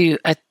to,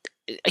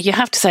 you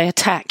have to say,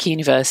 attack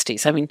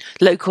universities. I mean,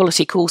 low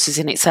quality courses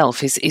in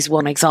itself is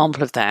one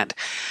example of that.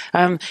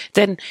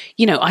 Then,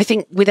 I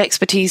think with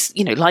expertise,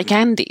 like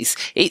Andy's,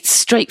 it's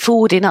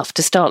straightforward enough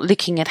to start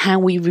looking at how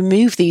we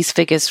remove these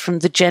figures from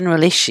the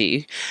general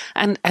issue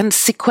and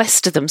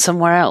sequester them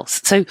somewhere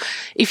else. So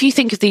if you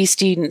think of these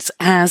students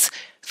as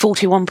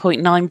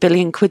 41.9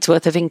 billion quid's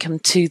worth of income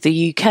to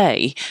the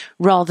UK,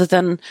 rather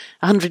than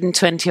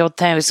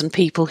 120,000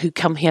 people who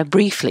come here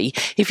briefly,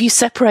 if you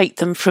separate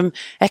them from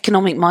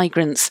economic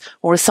migrants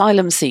or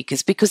asylum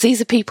seekers, because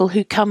these are people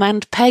who come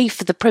and pay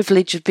for the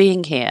privilege of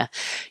being here,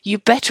 you're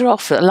better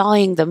off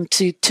allying them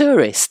to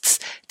tourists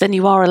than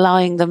you are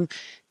allying them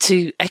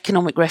to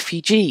economic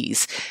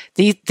refugees.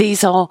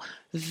 These are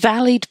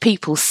valid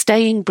people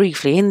staying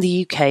briefly in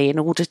the UK in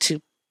order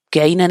to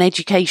gain an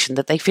education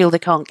that they feel they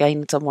can't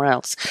gain somewhere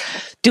else.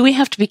 Do we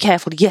have to be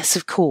careful? Yes,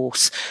 of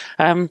course.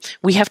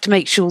 We have to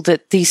make sure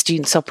that these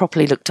students are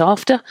properly looked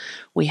after.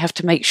 We have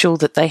to make sure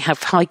that they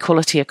have high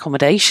quality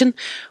accommodation.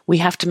 We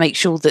have to make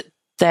sure that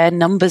their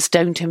numbers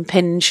don't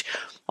impinge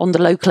on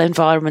the local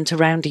environment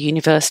around a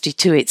university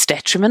to its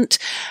detriment.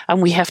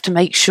 And we have to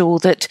make sure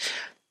that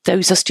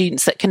those are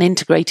students that can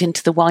integrate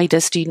into the wider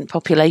student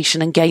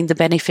population and gain the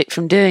benefit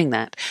from doing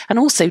that. And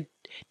also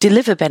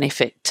deliver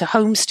benefit to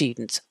home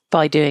students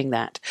by doing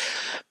that.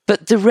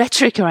 But the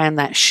rhetoric around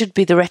that should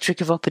be the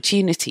rhetoric of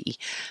opportunity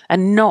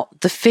and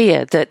not the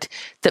fear that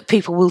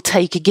people will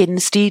take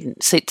against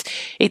students.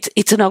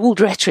 It's an old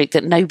rhetoric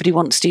that nobody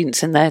wants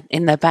students in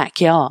their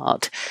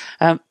backyard.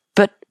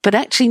 But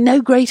actually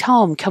no great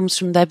harm comes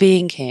from their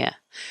being here.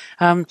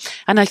 And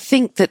I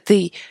think that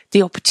the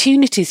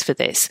opportunities for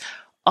this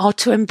are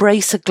to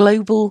embrace a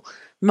global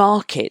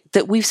market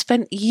that we've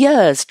spent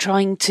years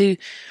trying to,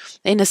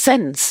 in a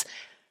sense,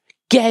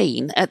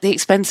 gain at the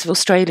expense of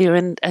Australia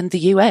and the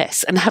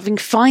US, and having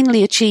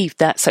finally achieved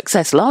that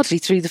success, largely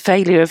through the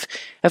failure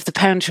of the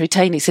pound to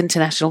retain its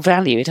international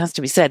value, it has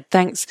to be said,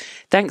 thanks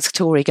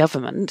Tory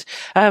government,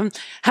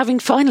 having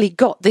finally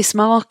got this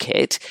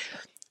market,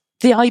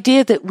 the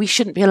idea that we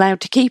shouldn't be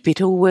allowed to keep it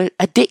or we're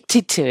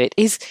addicted to it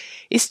is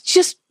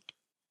just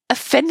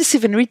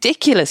offensive and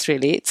ridiculous,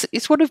 really.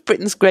 It's one of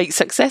Britain's great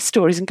success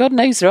stories, and God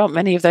knows there aren't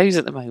many of those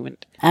at the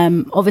moment.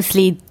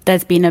 Obviously,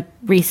 there's been a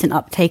recent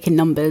uptake in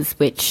numbers,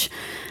 which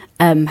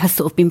has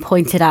sort of been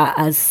pointed at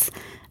as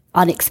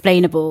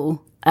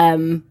unexplainable.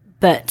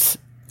 But,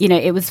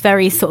 it was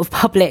very sort of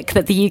public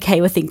that the UK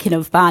were thinking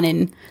of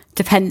banning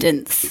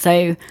dependents.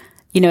 So,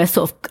 a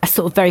sort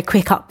of very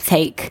quick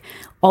uptake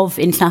of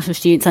international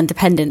students and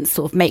dependents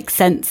sort of makes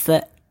sense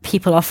that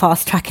people are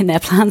fast tracking their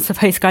plans for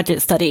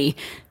postgraduate study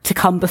to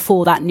come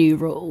before that new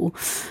rule.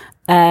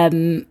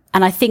 And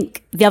I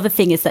think the other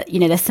thing is that,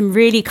 there's some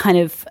really kind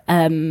of,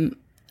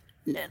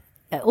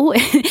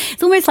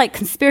 it's almost like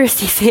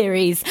conspiracy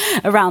theories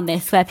around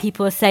this, where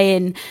people are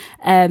saying,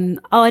 I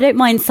don't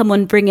mind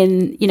someone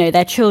bringing,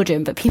 their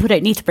children, but people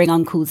don't need to bring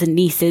uncles and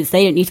nieces.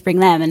 They don't need to bring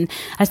them. And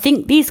I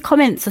think these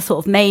comments are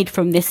sort of made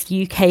from this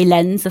UK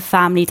lens of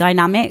family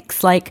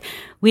dynamics. Like,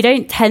 we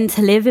don't tend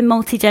to live in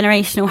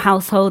multi-generational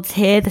households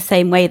here the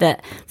same way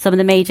that some of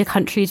the major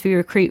countries we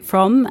recruit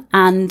from.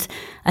 And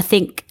I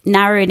think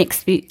narrowing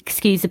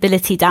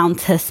excusability down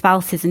to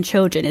spouses and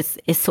children is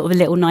sort of a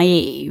little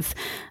naive.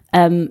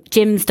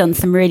 Jim's done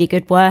some really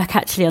good work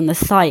actually on the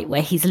site,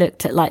 where he's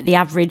looked at like the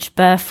average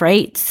birth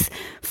rates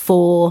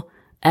for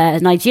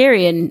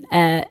Nigerian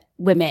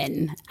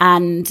women,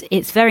 and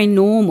it's very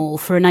normal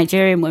for a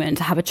Nigerian woman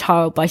to have a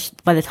child by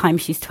the time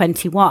she's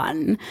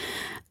 21.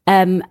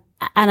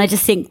 And I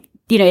just think,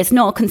 it's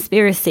not a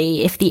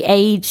conspiracy if the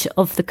age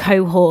of the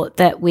cohort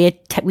that we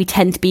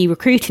tend to be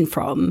recruiting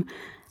from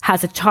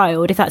has a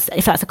child. If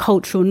that's a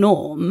cultural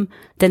norm,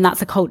 then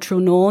that's a cultural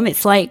norm.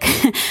 It's like,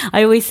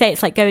 I always say,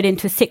 it's like going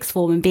into a sixth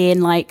form and being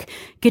like,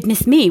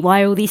 goodness me,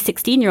 why are all these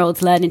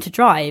 16-year-olds learning to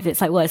drive?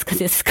 It's like, well, it's because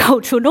it's a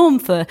cultural norm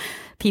for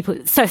people.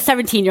 So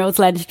 17-year-olds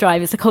learning to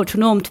drive, it's a cultural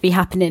norm to be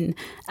happening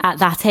at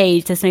that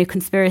age. There's no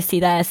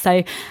conspiracy there.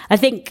 So I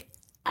think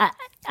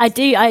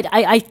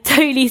I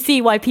totally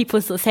see why people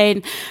are sort of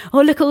saying,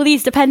 oh, look at all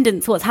these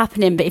dependents, what's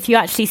happening? But if you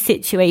actually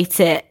situate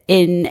it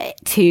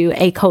into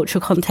a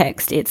cultural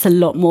context, it's a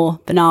lot more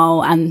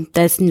banal, and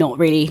there's not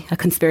really a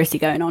conspiracy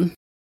going on.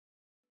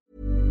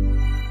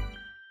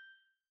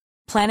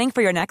 Planning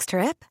for your next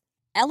trip?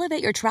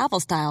 Elevate your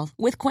travel style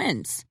with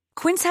Quince.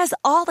 Quince has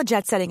all the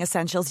jet-setting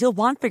essentials you'll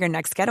want for your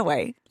next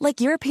getaway, like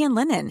European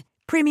linen,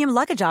 premium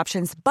luggage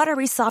options,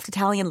 buttery soft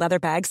Italian leather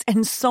bags,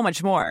 and so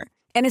much more.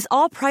 And is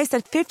all priced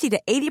at 50 to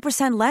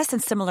 80% less than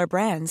similar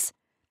brands.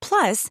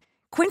 Plus,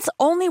 Quince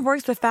only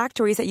works with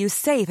factories that use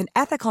safe and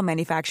ethical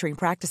manufacturing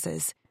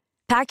practices.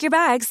 Pack your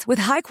bags with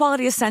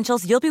high-quality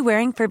essentials you'll be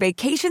wearing for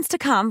vacations to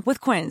come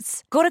with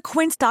Quince. Go to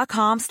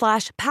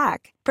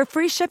quince.com/pack for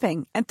free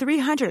shipping and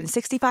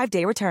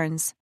 365-day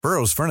returns.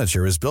 Burrow's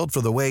furniture is built for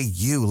the way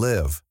you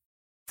live.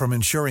 From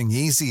ensuring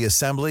easy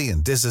assembly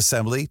and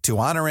disassembly to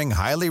honoring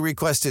highly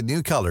requested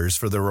new colors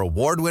for their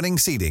award-winning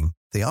seating,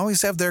 they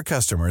always have their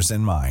customers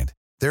in mind.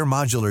 Their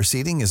modular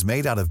seating is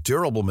made out of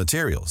durable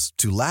materials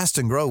to last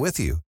and grow with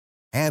you.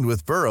 And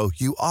with Burrow,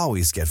 you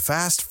always get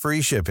fast,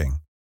 free shipping.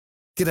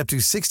 Get up to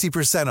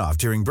 60% off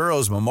during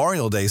Burrow's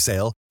Memorial Day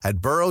sale at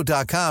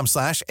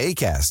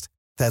burrow.com/ACAST.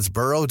 That's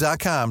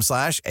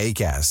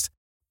burrow.com/ACAST.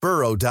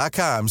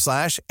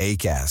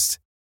 burrow.com/ACAST.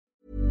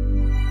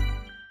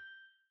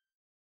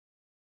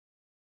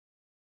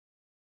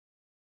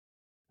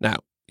 Now,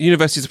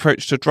 university's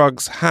approach to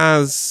drugs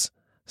has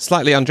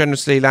slightly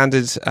ungenerously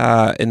landed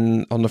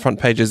on the front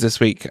pages this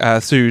week.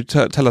 Sue,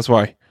 tell us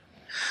why.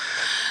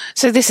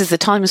 So this is the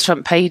Times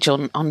front page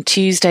on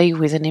Tuesday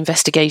with an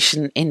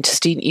investigation into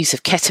student use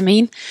of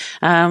ketamine.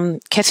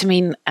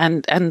 Ketamine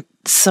and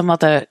some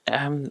other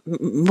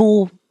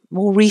more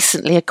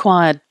recently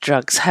acquired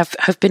drugs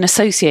have been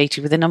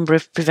associated with a number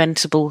of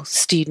preventable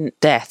student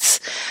deaths.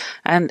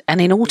 And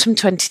in autumn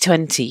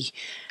 2020,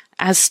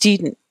 as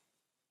student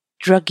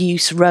drug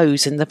use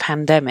rose in the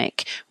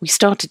pandemic, we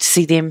started to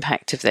see the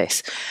impact of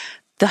this.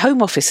 The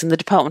Home Office and the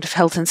Department of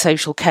Health and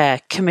Social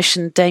Care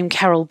commissioned Dame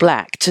Carol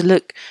Black to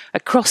look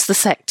across the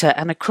sector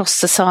and across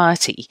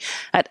society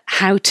at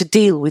how to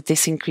deal with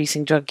this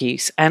increasing drug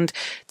use. And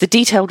the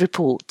detailed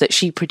report that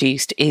she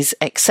produced is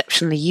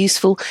exceptionally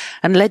useful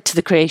and led to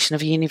the creation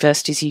of a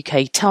Universities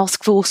UK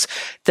task force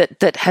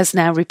that has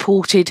now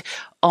reported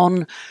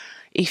on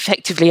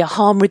effectively a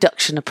harm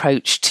reduction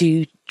approach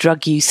to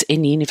drug use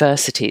in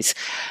universities.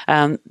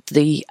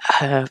 Priti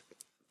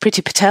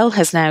Patel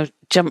has now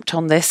jumped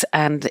on this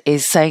and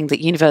is saying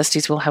that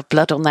universities will have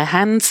blood on their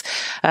hands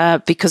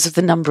because of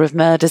the number of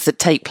murders that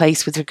take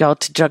place with regard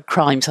to drug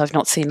crimes. I've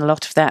not seen a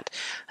lot of that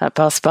at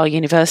Bath Spa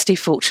University,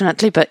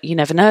 fortunately, but you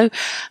never know.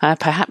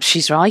 Perhaps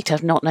she's right.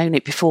 I've not known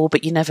it before,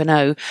 but you never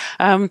know.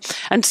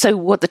 And so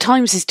what the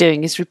Times is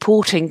doing is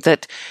reporting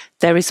that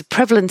there is a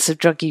prevalence of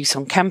drug use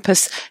on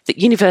campus, that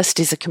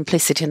universities are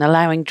complicit in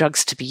allowing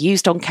drugs to be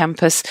used on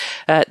campus,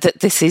 that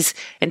this is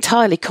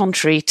entirely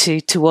contrary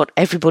to what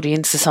everybody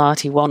in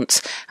society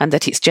wants, and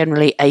that it's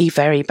generally a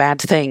very bad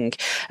thing.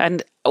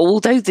 And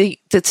although the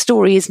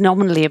story is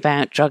nominally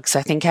about drugs,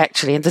 I think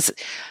actually, and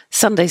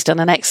Sunday's done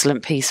an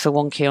excellent piece for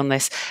Wonky on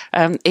this,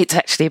 it's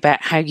actually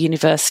about how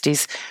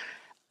universities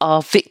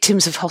are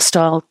victims of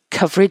hostile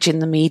coverage in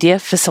the media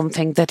for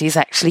something that is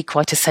actually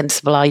quite a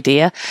sensible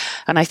idea.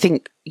 And I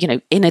think,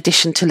 in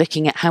addition to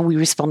looking at how we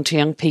respond to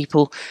young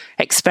people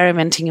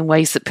experimenting in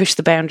ways that push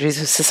the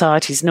boundaries of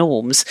society's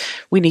norms,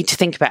 we need to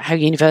think about how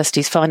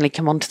universities finally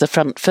come onto the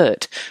front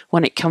foot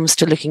when it comes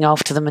to looking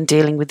after them and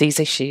dealing with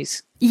these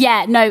issues.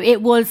 Yeah, no,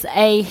 it was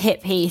a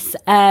hit piece.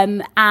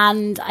 And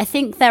I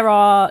think there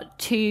are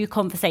two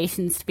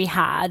conversations to be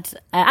had,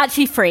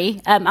 actually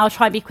three. I'll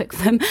try and be quick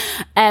with them.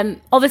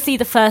 Obviously,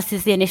 the first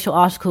is the initial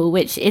article,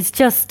 which is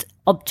just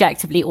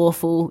objectively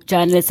awful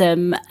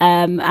journalism,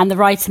 and the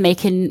writer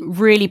making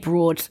really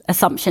broad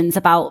assumptions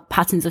about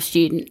patterns of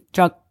student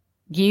drug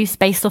use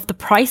based off the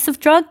price of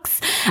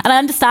drugs. And I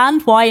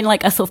understand why in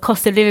like a sort of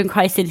cost of living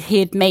crisis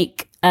he'd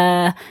make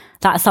that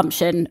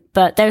assumption,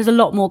 but there's a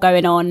lot more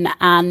going on,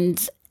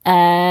 and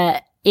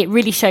it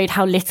really showed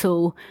how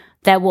little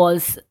there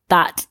was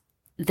that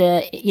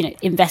the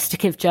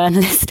investigative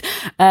journalist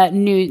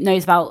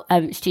knows about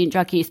student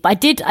drug use.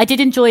 But I did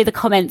enjoy the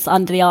comments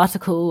under the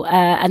article,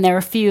 and there are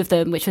a few of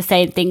them which were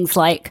saying things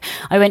like,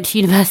 "I went to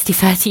university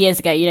 30 years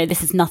ago.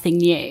 This is nothing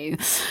new."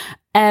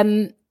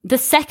 The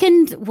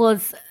second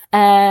was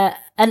an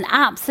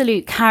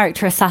absolute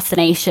character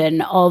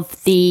assassination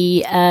of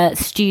the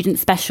student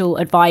special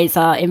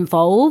advisor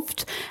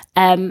involved.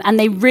 And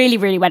they really,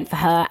 really went for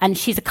her. And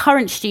she's a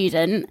current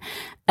student.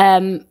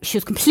 She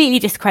was completely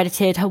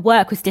discredited. Her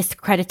work was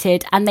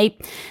discredited. And they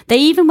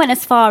even went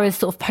as far as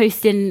sort of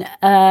posting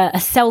a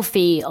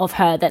selfie of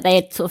her that they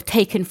had sort of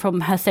taken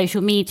from her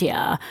social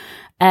media.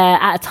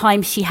 At a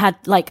time she had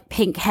like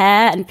pink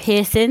hair and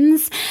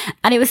piercings,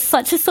 and it was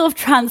such a sort of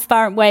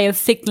transparent way of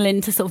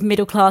signaling to sort of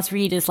middle class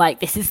readers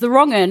like, this is the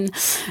wrong one.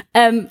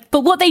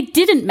 But what they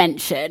didn't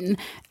mention,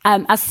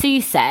 as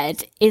Sue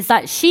said, is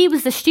that she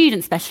was the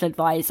student special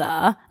advisor,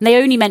 and they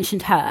only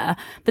mentioned her,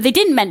 but they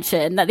didn't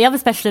mention that the other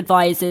special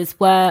advisors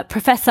were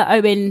Professor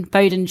Owen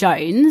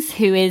Bowden-Jones,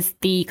 who is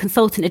the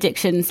consultant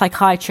addiction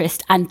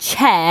psychiatrist and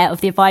chair of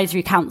the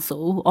Advisory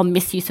Council on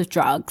Misuse of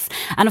Drugs,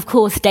 and of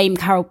course Dame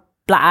Carol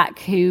Black,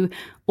 who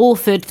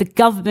authored the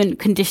government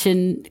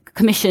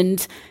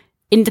commissioned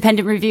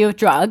independent review of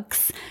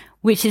drugs,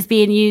 which is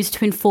being used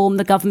to inform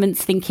the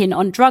government's thinking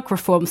on drug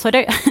reform. So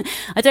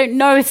I don't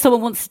know if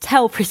someone wants to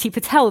tell Priti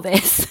Patel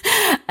this.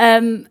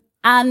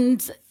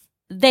 And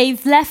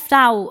they've left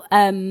out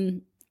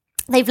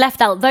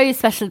those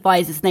special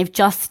advisors, and they've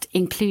just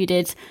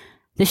included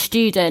the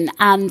student.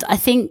 And I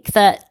think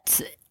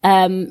that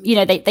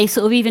They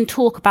sort of even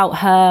talk about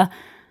her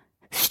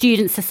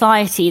student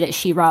society that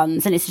she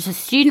runs, and it's just a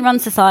student-run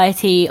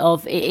society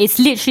it's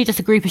literally just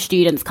a group of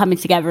students coming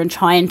together and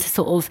trying to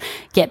sort of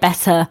get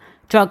better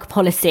drug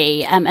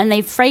policy, and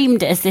they've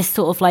framed it as this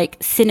sort of like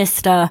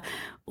sinister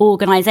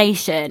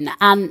organization.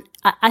 And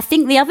I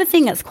think the other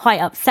thing that's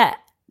quite upset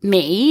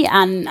me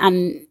and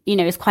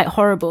is quite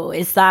horrible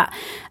is that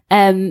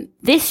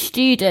this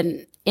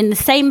student, in the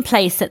same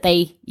place that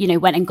they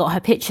went and got her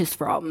pictures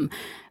from,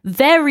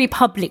 very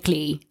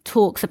publicly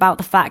talks about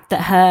the fact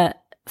that her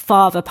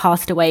father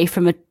passed away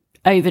from an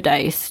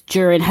overdose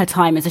during her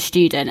time as a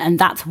student, and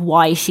that's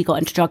why she got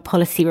into drug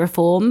policy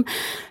reform.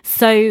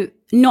 So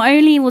not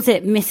only was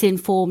it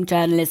misinformed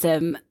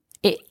journalism,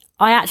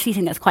 I actually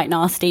think that's quite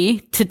nasty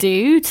to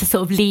do, to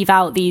sort of leave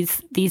out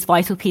these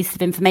vital pieces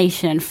of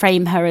information and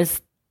frame her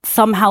as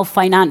somehow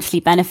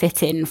financially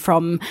benefiting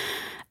from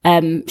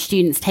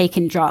students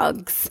taking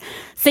drugs.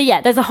 So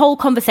yeah, there's a whole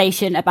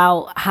conversation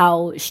about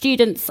how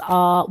students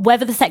are,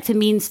 whether the sector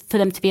means for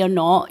them to be or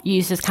not,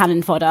 used as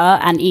cannon fodder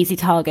and easy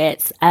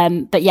targets.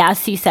 But yeah, as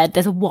Sue said,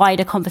 there's a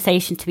wider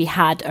conversation to be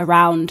had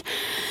around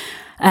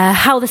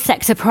how the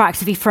sector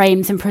proactively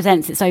frames and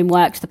presents its own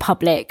work to the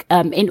public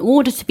in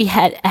order to be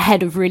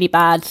ahead of really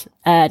bad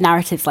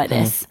narratives like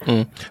this.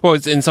 Well,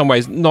 it's in some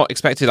ways not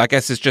expected. I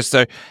guess it's just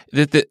so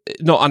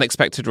not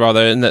unexpected,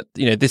 rather, in that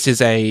this is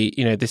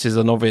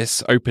an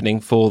obvious opening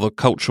for the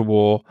culture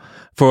war,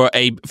 for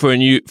a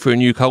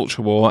new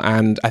culture war.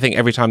 And I think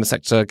every time the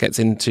sector gets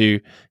into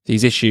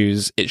these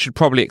issues, it should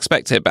probably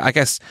expect it. But I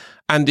guess,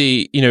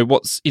 Andy,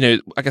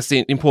 I guess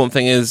the important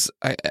thing is,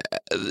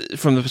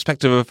 from the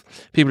perspective of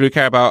people who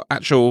care about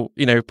actual,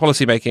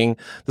 policy making,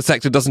 the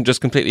sector doesn't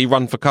just completely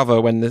run for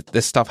cover when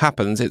this stuff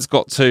happens. It's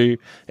got to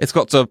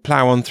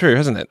plough on through,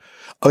 hasn't it?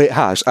 Oh, it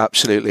has,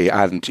 absolutely.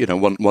 And,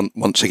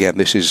 once again,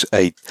 this is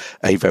a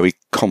very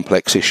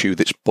complex issue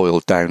that's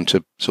boiled down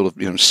to sort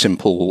of,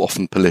 simple,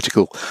 often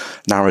political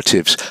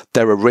narratives.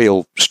 There are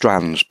real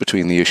strands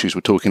between the issues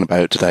we're talking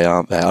about today,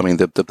 aren't there? I mean,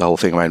 the whole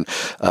thing around,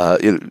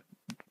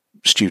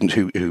 students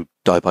who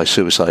die by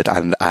suicide,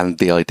 and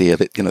the idea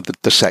that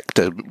the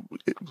sector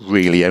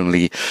really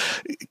only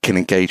can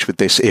engage with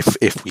this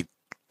if we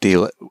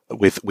deal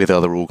with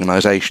other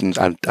organisations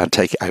and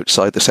take it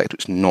outside the sector.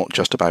 It's not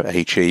just about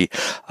HE.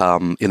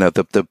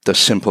 The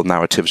simple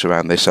narratives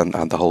around this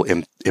and the whole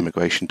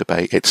immigration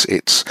debate.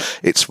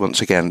 It's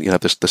once again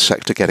the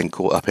sector getting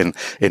caught up in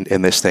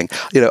this thing.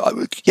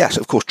 Yes,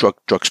 of course,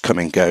 drugs come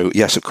and go.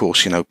 Yes, of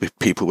course,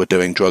 people were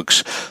doing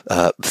drugs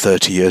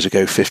 30 years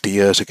ago, 50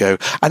 years ago,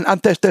 and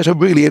there's a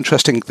really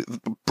interesting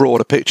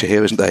broader picture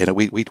here, isn't there?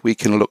 We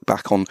can look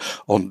back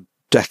on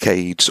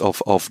decades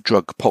of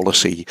drug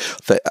policy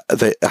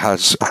that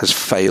has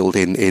failed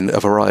in a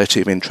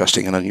variety of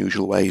interesting and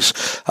unusual ways,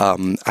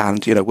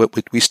 and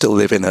we still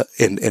live in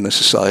a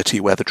society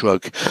where the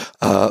drug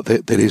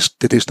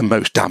that is the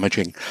most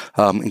damaging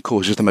and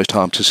causes the most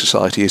harm to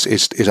society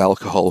is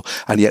alcohol,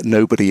 and yet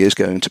nobody is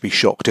going to be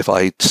shocked if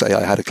I say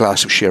I had a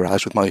glass of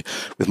Shiraz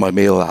with my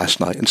meal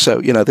last night. And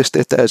so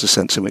there's a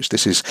sense in which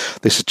this is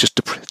just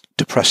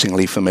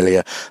depressingly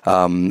familiar,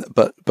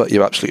 but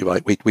you're absolutely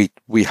right.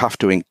 We have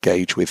to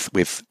engage with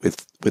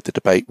the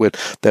debate.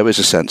 There is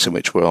a sense in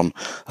which we're on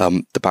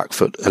the back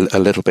foot a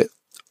little bit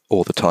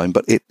all the time,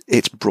 but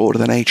it's broader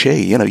than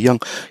HE.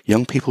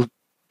 Young people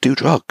do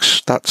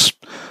drugs. That's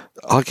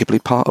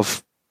arguably part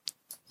of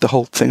the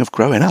whole thing of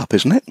growing up,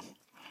 isn't it?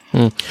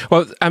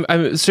 Well,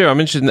 Sue, I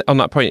mentioned on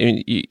that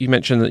point. You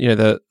mentioned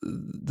that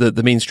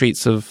the mean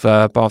streets of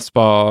Bath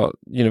Spa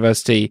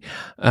University.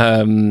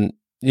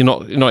 You're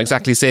not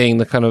exactly seeing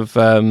the kind of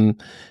the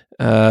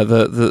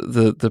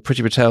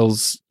Priti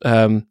Patel's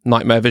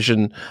nightmare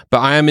vision, but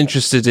I am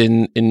interested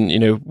in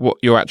what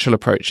your actual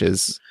approach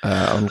is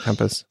on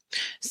campus.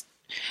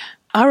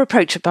 Our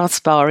approach at Bath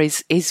Spa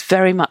is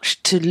very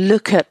much to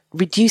look at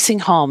reducing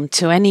harm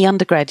to any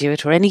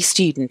undergraduate or any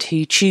student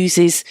who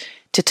chooses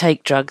to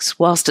take drugs,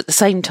 whilst at the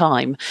same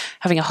time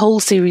having a whole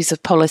series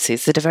of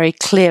policies that are very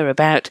clear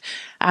about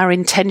our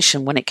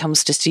intention when it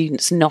comes to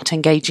students not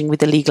engaging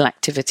with illegal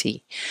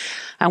activity.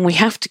 And we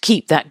have to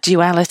keep that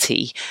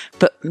duality,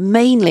 but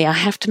mainly I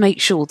have to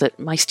make sure that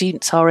my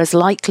students are as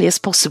likely as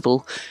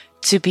possible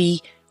to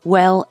be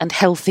well and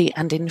healthy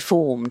and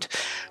informed.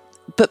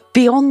 But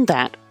beyond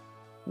that,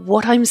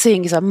 what I'm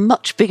seeing is a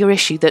much bigger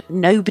issue that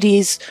nobody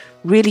is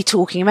really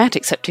talking about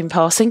except in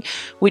passing,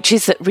 which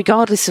is that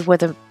regardless of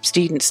whether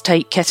students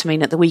take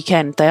ketamine at the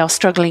weekend, they are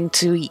struggling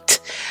to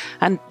eat.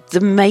 And the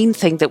main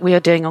thing that we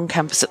are doing on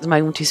campus at the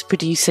moment is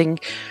producing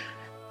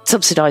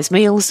subsidised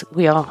meals.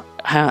 We are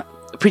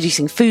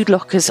producing food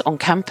lockers on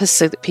campus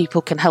so that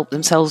people can help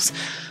themselves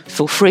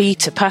for free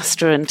to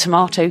pasta and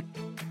tomato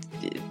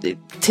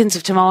tins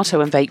of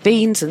tomato and baked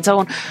beans and so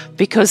on,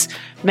 because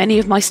many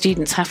of my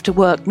students have to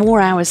work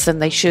more hours than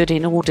they should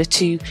in order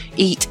to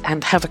eat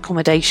and have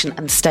accommodation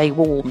and stay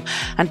warm.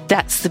 And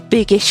that's the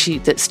big issue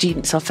that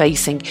students are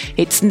facing.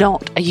 It's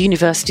not a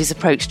university's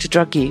approach to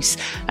drug use,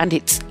 and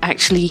it's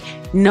actually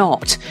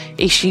not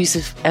issues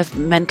of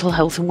mental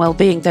health and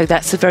well-being, though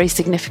that's a very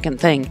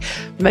significant thing.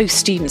 Most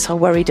students are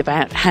worried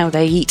about how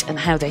they eat and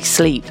how they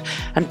sleep,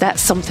 and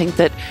that's something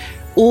that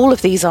all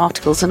of these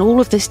articles and all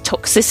of this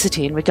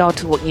toxicity in regard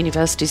to what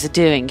universities are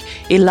doing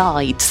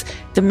elides.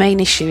 The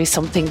main issue is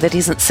something that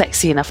isn't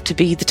sexy enough to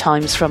be the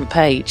Times front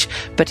page,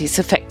 but it's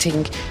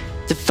affecting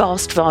the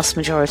vast, vast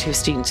majority of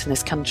students in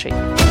this country.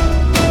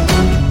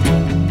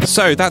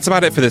 So that's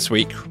about it for this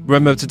week.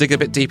 Remember to dig a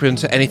bit deeper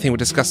into anything we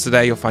discussed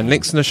today. You'll find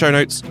links in the show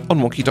notes on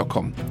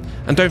wonky.com.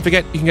 And don't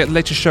forget, you can get the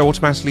latest show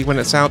automatically when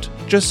it's out.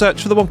 Just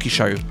search for The Wonky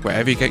Show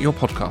wherever you get your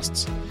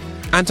podcasts.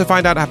 And to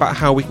find out about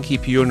how we can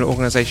keep you and your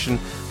organisation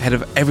ahead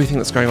of everything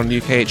that's going on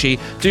in UKHE,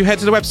 do head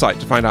to the website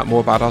to find out more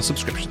about our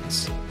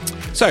subscriptions.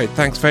 So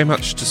thanks very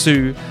much to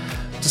Sue,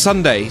 to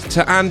Sunday,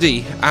 to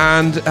Andy,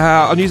 and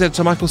our news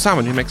editor Michael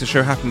Salmon, who makes the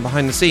show happen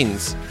behind the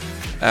scenes.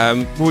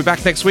 We'll be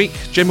back next week.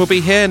 Jim will be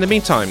here. In the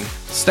meantime,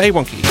 stay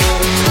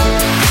wonky.